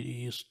 we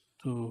used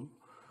to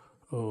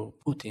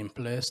put in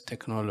place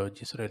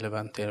technologies,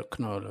 relevant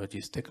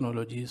technologies.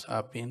 Technologies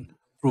have been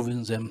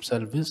proven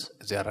themselves.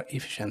 They are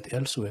efficient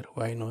elsewhere.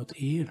 Why not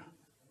here?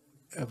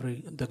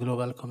 The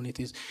global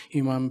communities,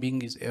 human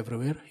being is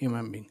everywhere,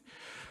 human being.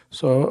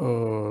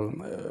 So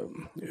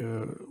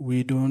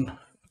we don't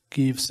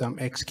give some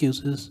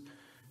excuses,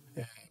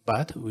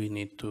 but we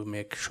need to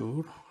make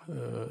sure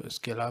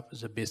scale up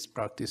the best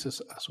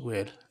practices as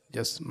well.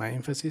 Just my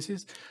emphasis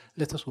is,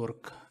 let us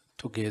work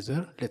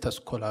together, let us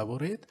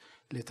collaborate,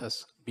 let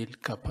us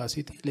build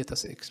capacity, let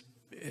us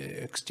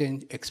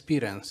exchange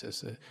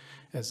experiences.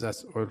 As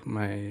that's all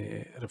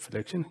my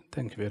reflection.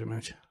 Thank you very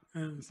much.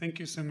 Thank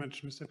you so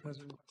much, Mr.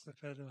 President of the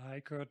Federal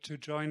High Court, to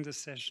join the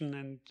session.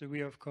 And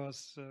we are, of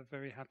course,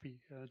 very happy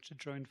to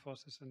join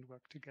forces and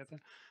work together,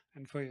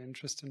 and for your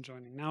interest in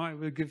joining. Now I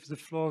will give the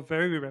floor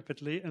very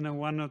rapidly. In a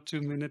 1 or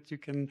 2 minute, you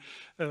can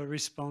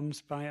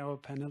respond by our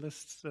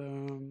panelists.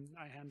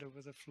 I hand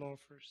over the floor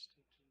first.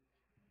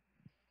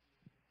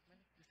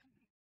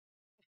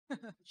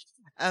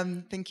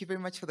 Thank you very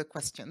much for the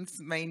questions.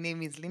 My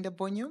name is Linda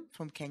Bonyo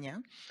from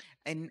Kenya.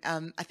 And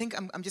I think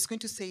I'm just going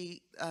to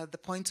say the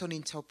point on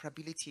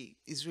interoperability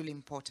is really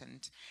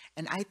important.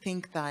 And I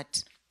think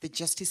that the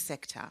justice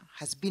sector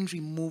has been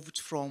removed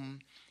from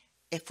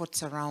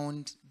efforts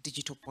around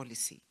digital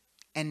policy.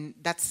 And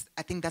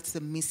I think that's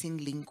the missing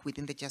link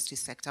within the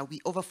justice sector.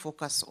 We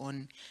over-focus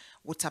on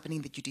what's happening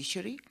in the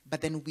judiciary,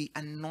 but then we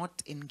are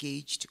not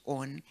engaged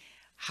on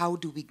how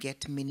do we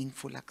get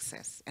meaningful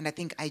access? And I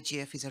think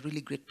IGF is a really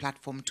great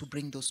platform to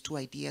bring those two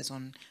ideas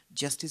on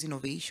justice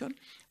innovation,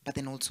 but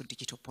then also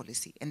digital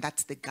policy. And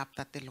that's the gap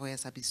that the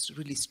lawyers are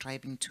really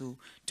striving to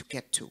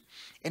get to.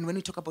 And when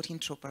we talk about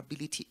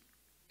interoperability,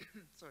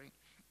 sorry,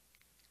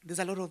 there's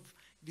a lot of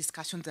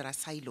discussions that are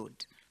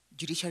siloed.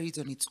 Judiciary is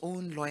on its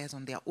own, lawyers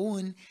on their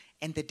own,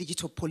 and the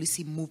digital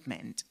policy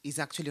movement is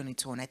actually on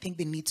its own. I think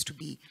there needs to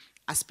be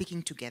a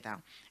speaking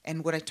together.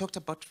 And what I talked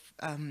about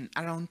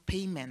around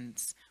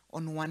payments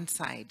on one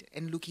side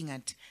and looking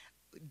at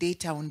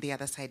data on the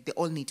other side, they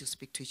all need to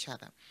speak to each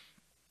other.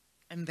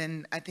 And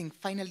then I think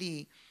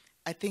finally,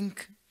 I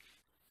think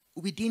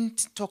we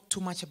didn't talk too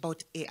much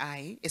about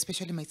AI,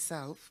 especially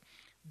myself,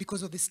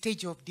 because of the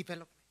stage of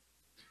development.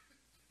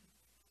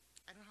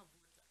 I don't have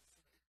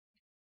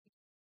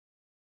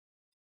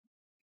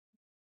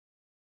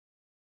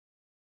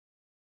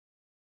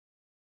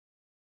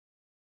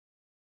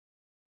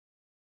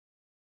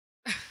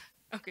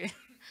Okay.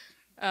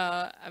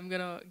 I'm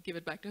gonna give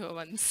it back to her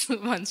once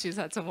she's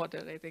had some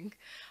water, I think.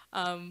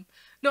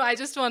 No, I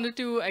just wanted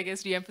to, I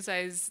guess,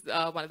 re-emphasize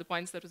one of the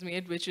points that was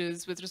made, which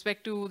is with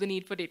respect to the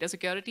need for data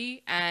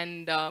security,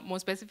 and more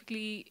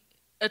specifically,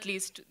 at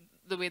least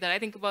the way that I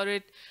think about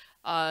it,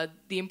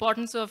 the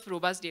importance of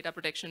robust data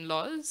protection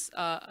laws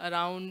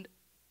around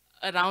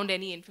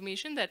any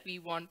information that we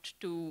want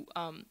to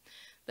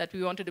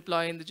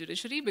deploy in the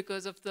judiciary,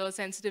 because of the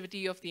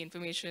sensitivity of the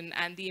information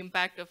and the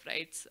impact of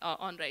rights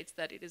on rights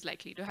that it is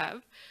likely to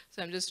have.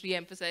 So I'm just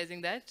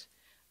re-emphasizing that.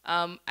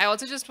 I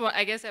also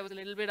I guess I was a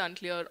little bit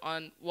unclear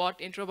on what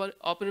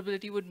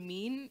interoperability would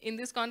mean in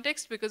this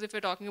context, because if we're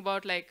talking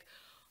about like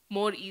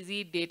more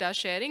easy data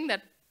sharing,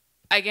 that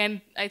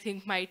again, I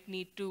think we might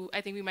need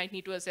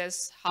to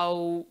assess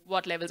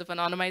what levels of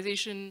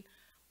anonymization,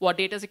 what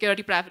data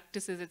security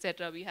practices, et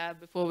cetera, we have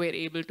before we're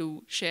able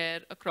to share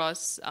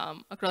across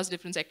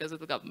different sectors of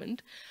the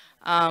government.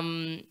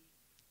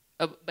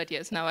 But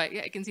yes, now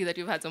I can see that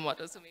you've had some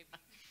water, so maybe.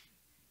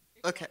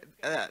 Okay,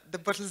 the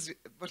bottle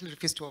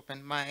refused to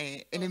open.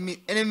 My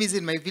enemies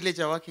in my village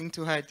are working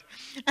too hard.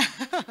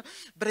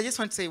 But I just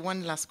want to say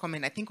one last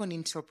comment. I think on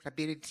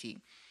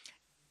interoperability,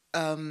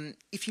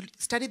 if you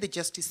study the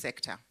justice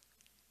sector,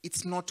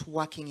 it's not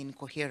working in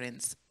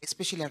coherence,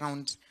 especially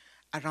around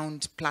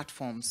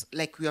platforms.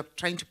 Like we are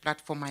trying to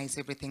platformize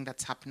everything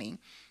that's happening.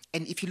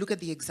 And if you look at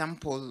the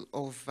example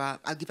of,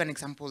 I'll give an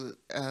example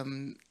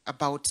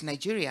about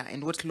Nigeria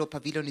and what Law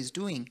Pavilion is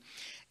doing.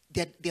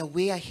 They're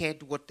way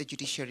ahead what the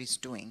judiciary is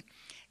doing.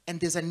 And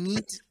there's a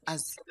need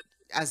as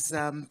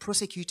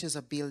prosecutors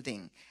are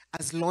building,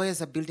 as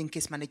lawyers are building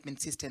case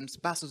management systems,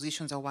 bar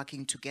associations are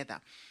working together.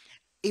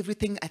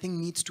 Everything, I think,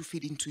 needs to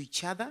feed into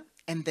each other.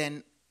 And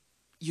then,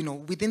 you know,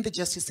 within the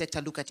justice sector,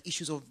 look at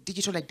issues of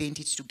digital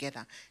identity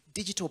together,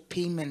 digital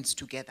payments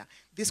together.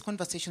 These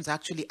conversations are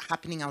actually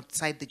happening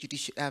outside the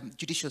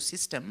judicial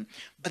system,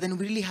 but then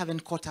we really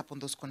haven't caught up on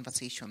those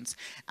conversations.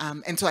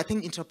 And so I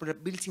think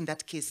interoperability in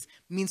that case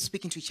means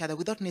speaking to each other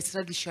without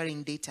necessarily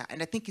sharing data.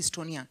 And I think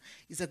Estonia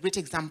is a great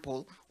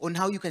example on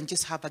how you can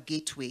just have a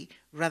gateway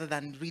rather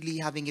than really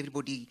having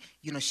everybody,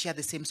 you know, share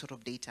the same sort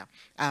of data,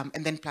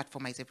 and then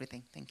platformize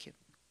everything. Thank you.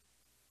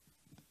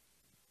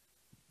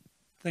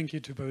 Thank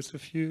you to both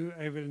of you.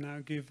 I will now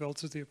give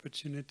also the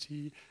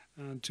opportunity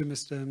to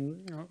Mr.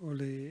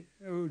 Ole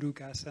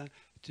Urugasa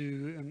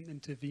to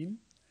intervene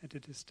at a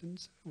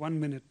distance. 1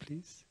 minute,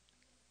 please.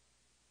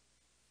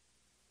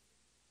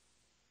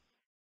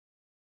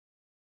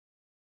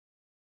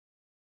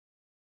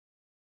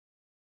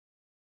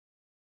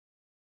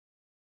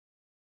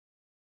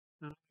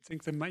 I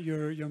think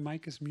your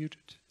mic is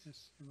muted.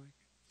 Yes, your mic.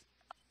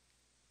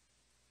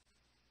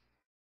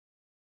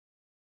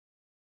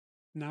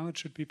 Now it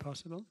should be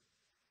possible.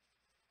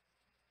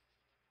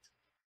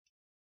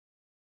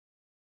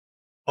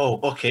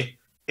 Oh, okay.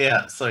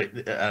 Yeah, sorry.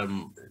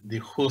 The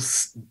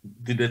host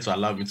didn't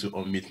allow me to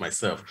unmute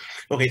myself.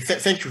 Okay,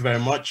 thank you very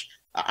much.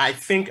 I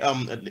think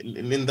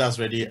Linda's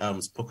already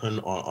spoken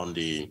on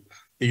the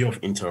issue of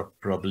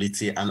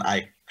interoperability, and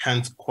I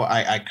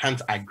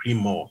can't agree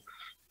more,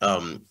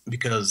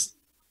 because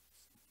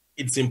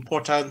it's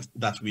important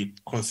that we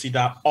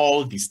consider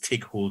all the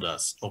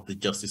stakeholders of the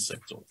justice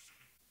sector.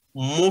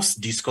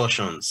 Most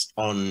discussions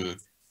on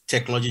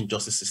technology in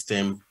justice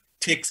system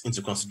takes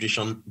into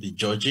consideration the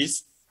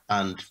judges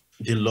and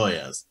the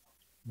lawyers.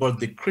 But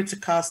the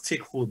critical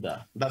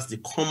stakeholder, that's the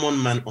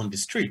common man on the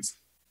street,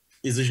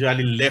 is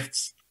usually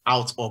left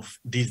out of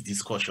these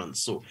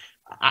discussions. So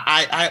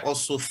I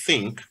also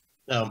think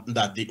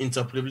that the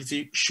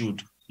interoperability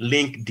should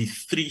link the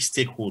three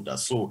stakeholders.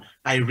 So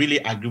I really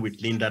agree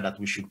with Linda that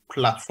we should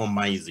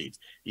platformize it.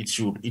 It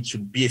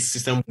should be a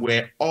system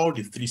where all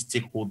the three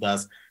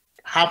stakeholders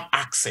have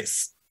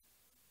access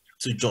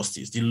to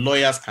justice. The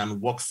lawyers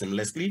can work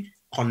seamlessly,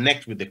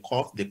 connect with the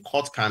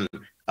court can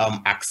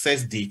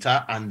access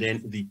data, and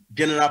then the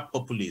general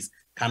populace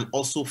can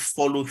also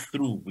follow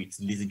through with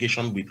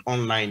litigation, with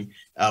online,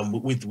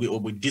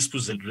 with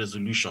dispute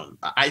resolution.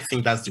 I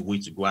think that's the way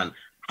to go, and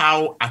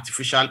how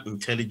artificial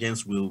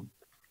intelligence will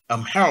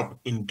help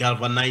in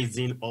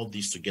galvanizing all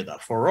this together.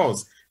 For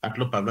us at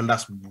Lopaven,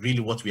 that's really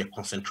what we are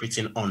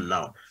concentrating on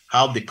now,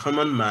 how the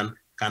common man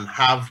can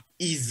have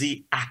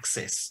easy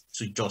access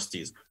to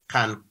justice,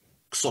 can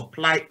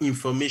supply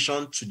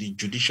information to the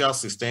judicial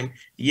system.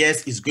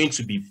 Yes, it's going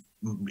to be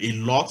a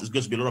lot, it's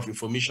going to be a lot of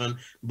information,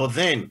 but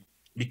then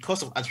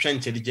because of artificial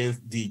intelligence,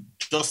 the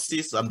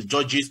justice and the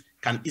judges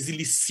can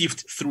easily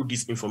sift through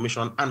this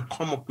information and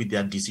come up with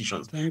their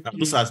decisions.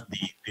 Those are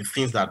the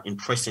things that are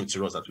interesting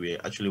to us that we're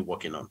actually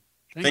working on.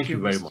 Thank you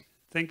very much.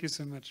 Thank you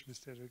so much,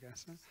 Mr.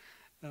 Rugasa.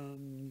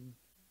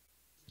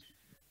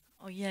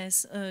 Oh,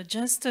 yes,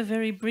 just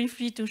very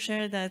briefly to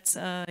share that,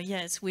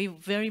 yes, we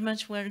very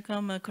much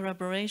welcome a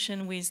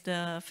collaboration with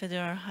the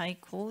Federal High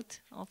Court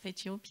of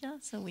Ethiopia,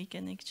 so we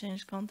can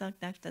exchange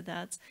contact after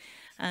that.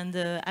 And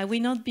I will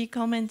not be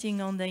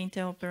commenting on the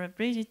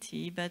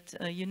interoperability, but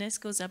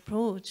UNESCO's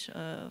approach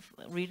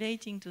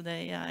relating to the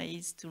AI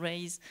is to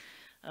raise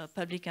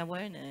public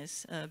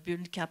awareness,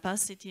 build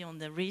capacity on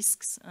the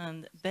risks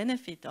and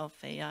benefit of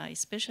AI,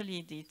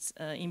 especially its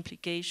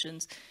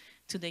implications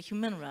to the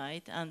human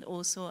right, and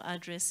also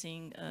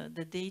addressing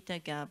the data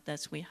gap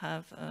that we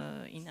have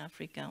in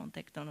Africa on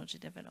technology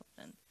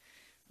development.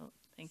 So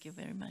thank you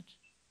very much.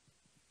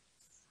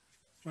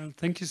 Well,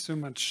 thank you so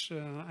much.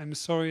 I'm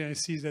sorry, I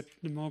see that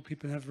more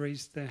people have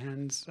raised their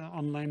hands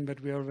online,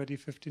 but we're already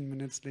 15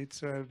 minutes late,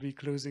 so I'll be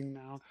closing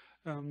now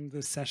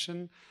the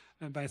session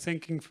by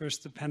thanking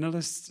first the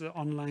panelists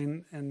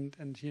online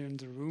and here in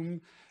the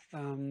room,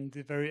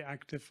 the very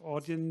active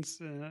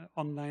audience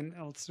online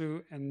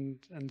also, and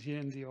here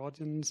in the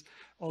audience.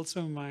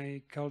 Also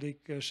my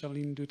colleague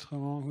Charlene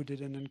Dutron, who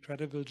did an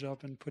incredible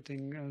job in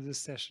putting this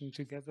session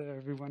together.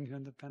 Everyone here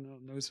on the panel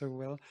knows her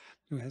well,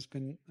 who has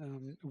been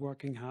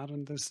working hard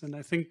on this. And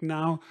I think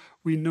now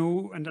we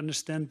know and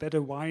understand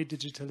better why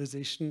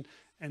digitalization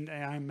and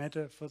AI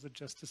matter for the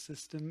justice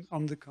system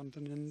on the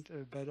continent,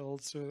 but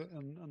also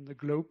on the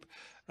globe.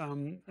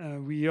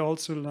 We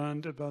also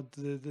learned about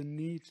the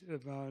need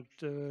about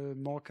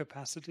more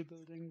capacity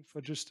building for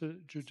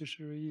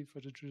judiciary, for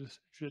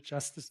the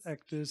justice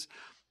actors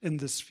in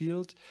this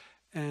field.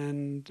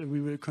 And we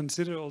will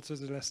consider also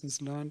the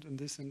lessons learned in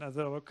this and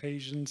other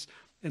occasions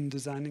in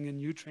designing a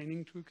new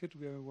training toolkit.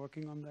 We are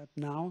working on that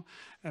now.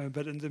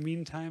 But in the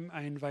meantime,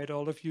 I invite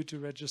all of you to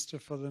register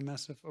for the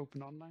massive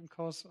open online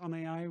course on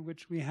AI,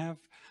 which we have,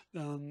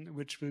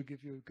 which will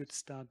give you a good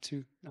start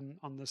to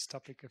on this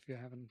topic if you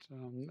haven't,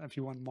 if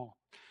you want more.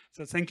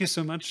 So thank you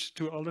so much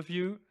to all of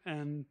you,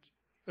 and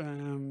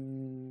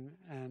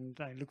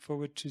I look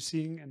forward to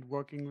seeing and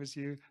working with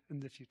you in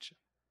the future.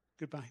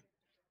 Goodbye.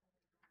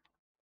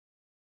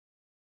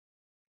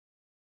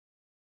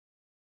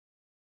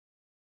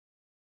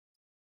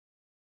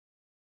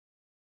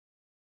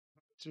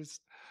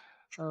 Just,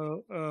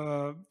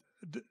 I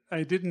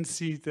didn't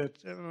see that.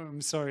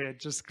 I'm sorry, I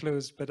just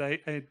closed, but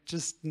I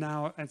just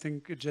now, I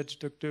think Judge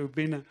Dr.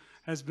 Obena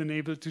has been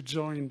able to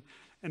join,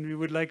 and we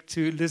would like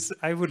to listen.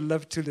 I would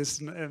love to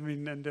listen. I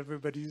mean, and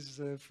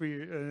everybody's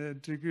free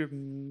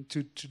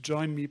to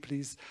join me,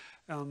 please.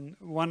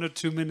 1 or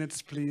 2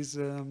 minutes, please,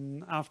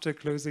 after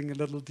closing, a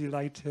little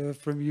delight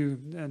from you,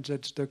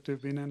 Judge Dr.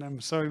 Obena. And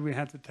I'm sorry we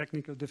had the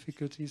technical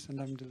difficulties,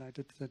 and I'm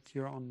delighted that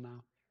you're on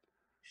now.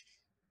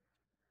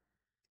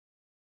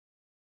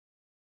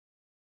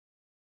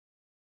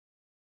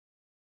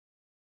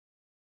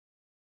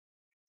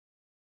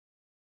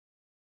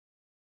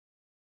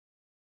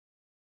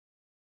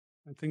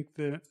 I think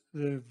the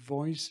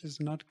voice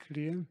is not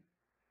clear.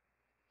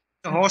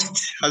 The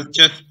host has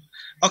just...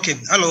 Okay,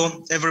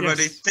 hello,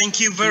 everybody. Yes, thank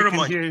you very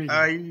much.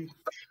 I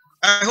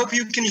hope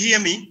you can hear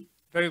me.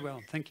 Very well,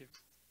 thank you.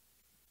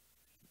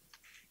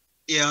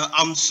 Yeah,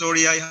 I'm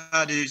sorry I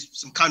had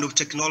some kind of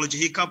technology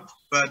hiccup,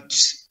 but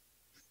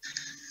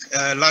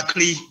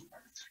luckily,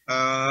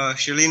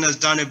 Shalina has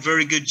done a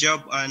very good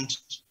job and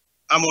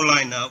I'm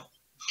online now.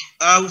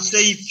 I will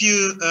say a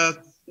few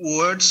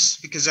words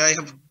because I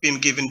have been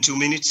given 2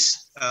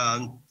 minutes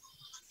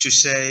to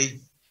say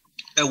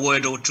a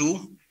word or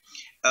two.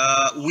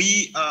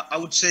 I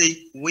would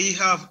say we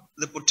have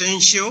the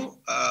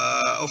potential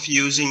of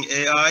using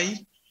AI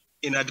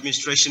in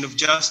administration of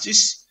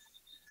justice.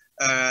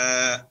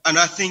 And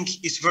I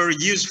think it's very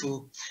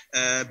useful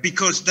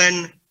because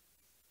then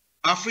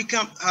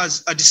Africa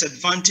has a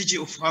disadvantage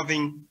of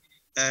having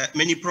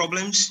many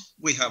problems.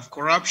 We have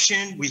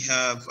corruption, we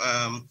have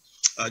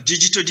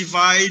digital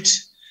divide.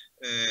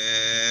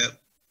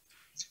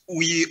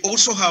 We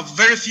also have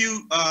very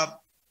few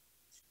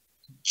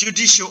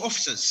judicial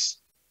officers,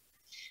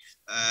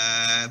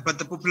 but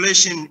the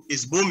population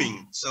is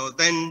booming. So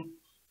then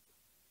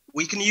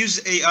we can use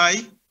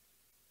AI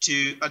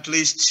to at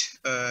least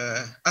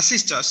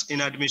assist us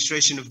in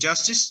administration of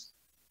justice.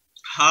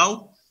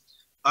 How?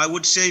 I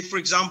would say, for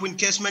example, in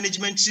case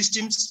management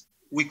systems,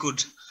 we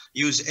could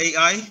use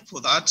AI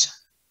for that.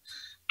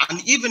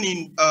 And even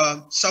in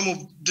some of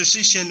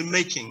decision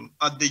making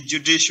at the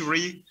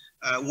judiciary,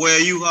 where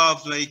you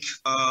have like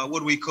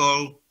what we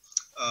call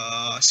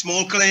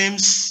small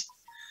claims,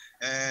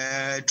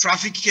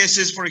 traffic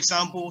cases, for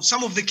example,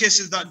 some of the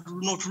cases that do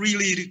not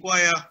really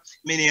require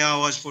many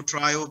hours for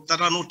trial,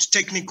 that are not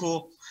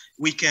technical,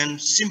 we can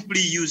simply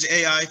use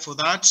AI for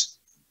that.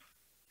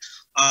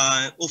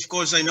 Of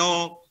course, I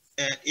know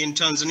in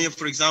Tanzania,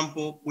 for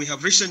example, we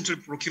have recently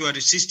procured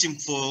a system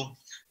for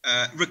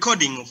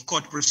recording of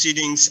court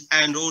proceedings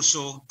and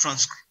also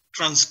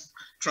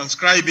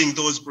transcribing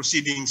those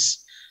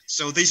proceedings.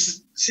 So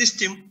this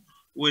system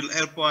will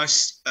help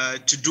us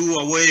to do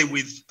away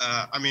with,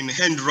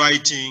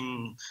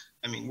 handwriting,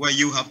 where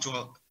you have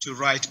to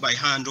write by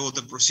hand all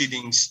the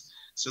proceedings.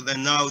 So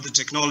then now the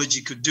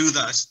technology could do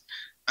that.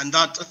 And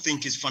that, I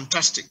think, is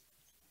fantastic.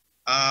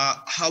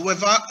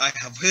 However, I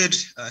have heard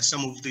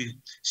some of the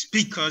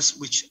speakers,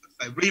 which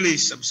I really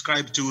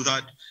subscribe to,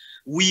 that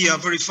we are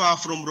very far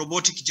from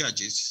robotic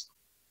judges.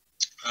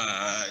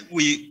 At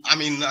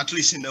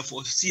least in the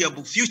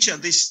foreseeable future,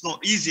 this is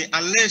not easy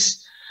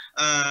unless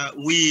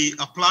we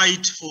apply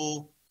it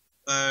for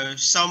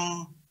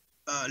some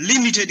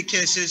limited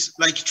cases,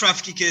 like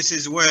traffic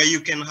cases, where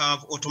you can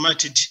have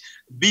automated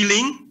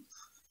billing.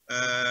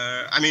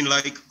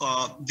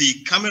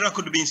 The camera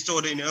could be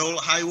installed in a whole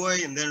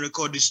highway and then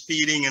record the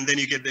speeding and then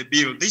you get the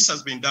bill. This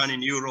has been done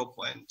in Europe,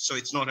 and so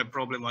it's not a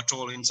problem at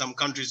all in some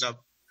countries of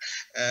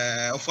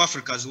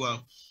Africa as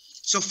well.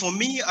 So for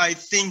me, I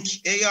think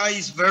AI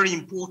is very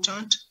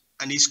important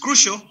and it's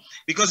crucial,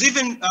 because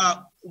even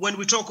when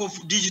we talk of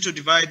digital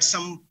divide,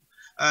 some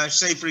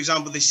say, for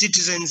example, the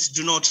citizens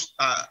do not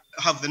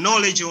have the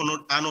knowledge or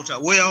are not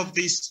aware of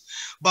this.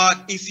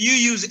 But if you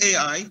use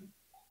AI,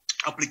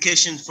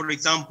 applications, for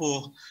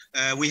example,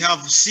 we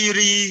have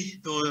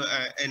Siri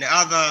and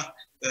other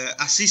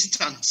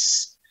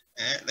assistants,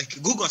 like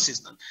Google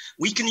Assistant.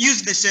 We can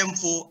use the same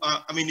for,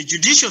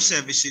 judicial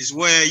services,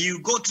 where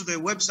you go to the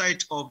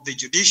website of the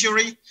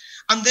judiciary,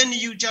 and then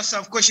you just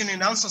have question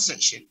and answer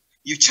section.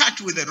 You chat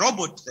with a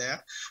robot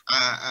there,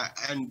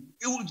 and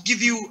it will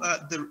give you,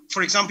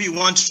 for example, you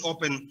want to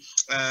open,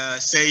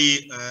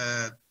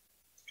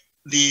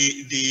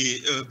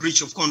 the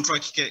breach of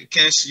contract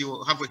case,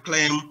 you have a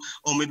claim,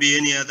 or maybe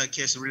any other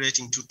case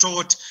relating to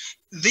tort.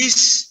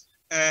 This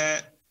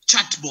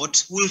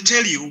chatbot will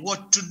tell you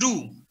what to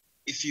do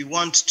if you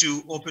want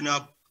to open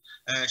up,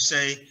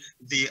 say,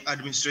 the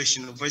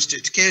administration of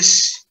estate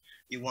case.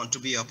 You want to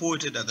be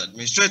appointed as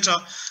administrator,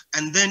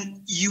 and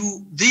then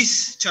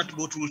this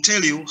chatbot will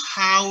tell you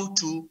how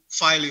to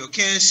file your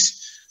case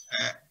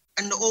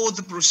and all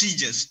the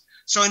procedures.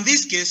 So in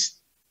this case,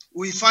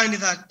 we find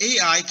that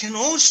AI can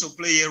also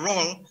play a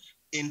role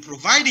in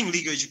providing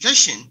legal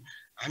education,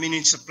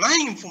 in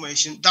supplying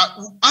information that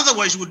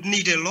otherwise would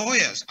need a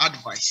lawyer's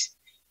advice.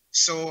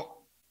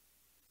 So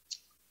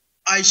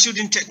I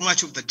shouldn't take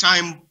much of the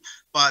time,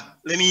 but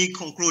let me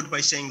conclude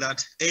by saying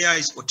that AI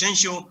is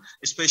potential,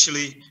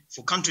 especially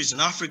for countries in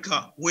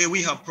Africa where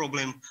we have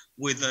problem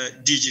with a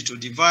digital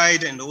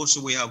divide, and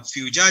also we have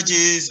few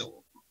judges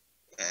or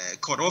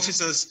court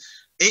officers.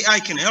 AI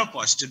can help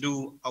us to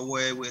do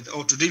away with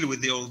or to deal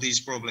with all these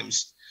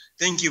problems.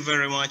 Thank you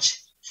very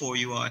much for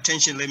your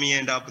attention. Let me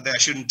end up there. I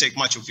shouldn't take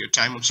much of your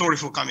time. I'm sorry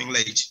for coming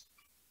late.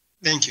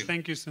 Thank you.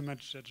 Thank you so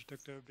much, Judge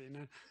Dr.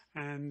 Obena.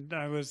 And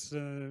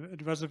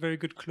it was a very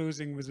good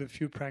closing with a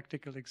few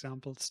practical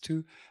examples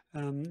too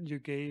you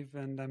gave,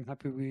 and I'm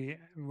happy we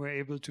were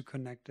able to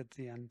connect at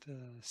the end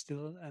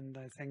still. And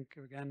I thank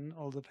again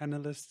all the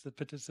panelists, the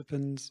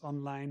participants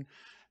online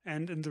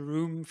and in the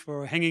room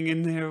for hanging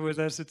in here with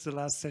us. It's the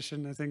last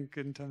session, I think,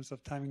 in terms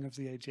of timing of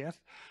the IGF.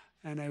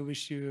 And I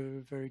wish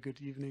you a very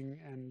good evening,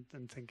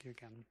 and thank you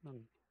again.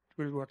 And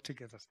we'll work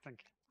together.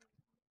 Thank you.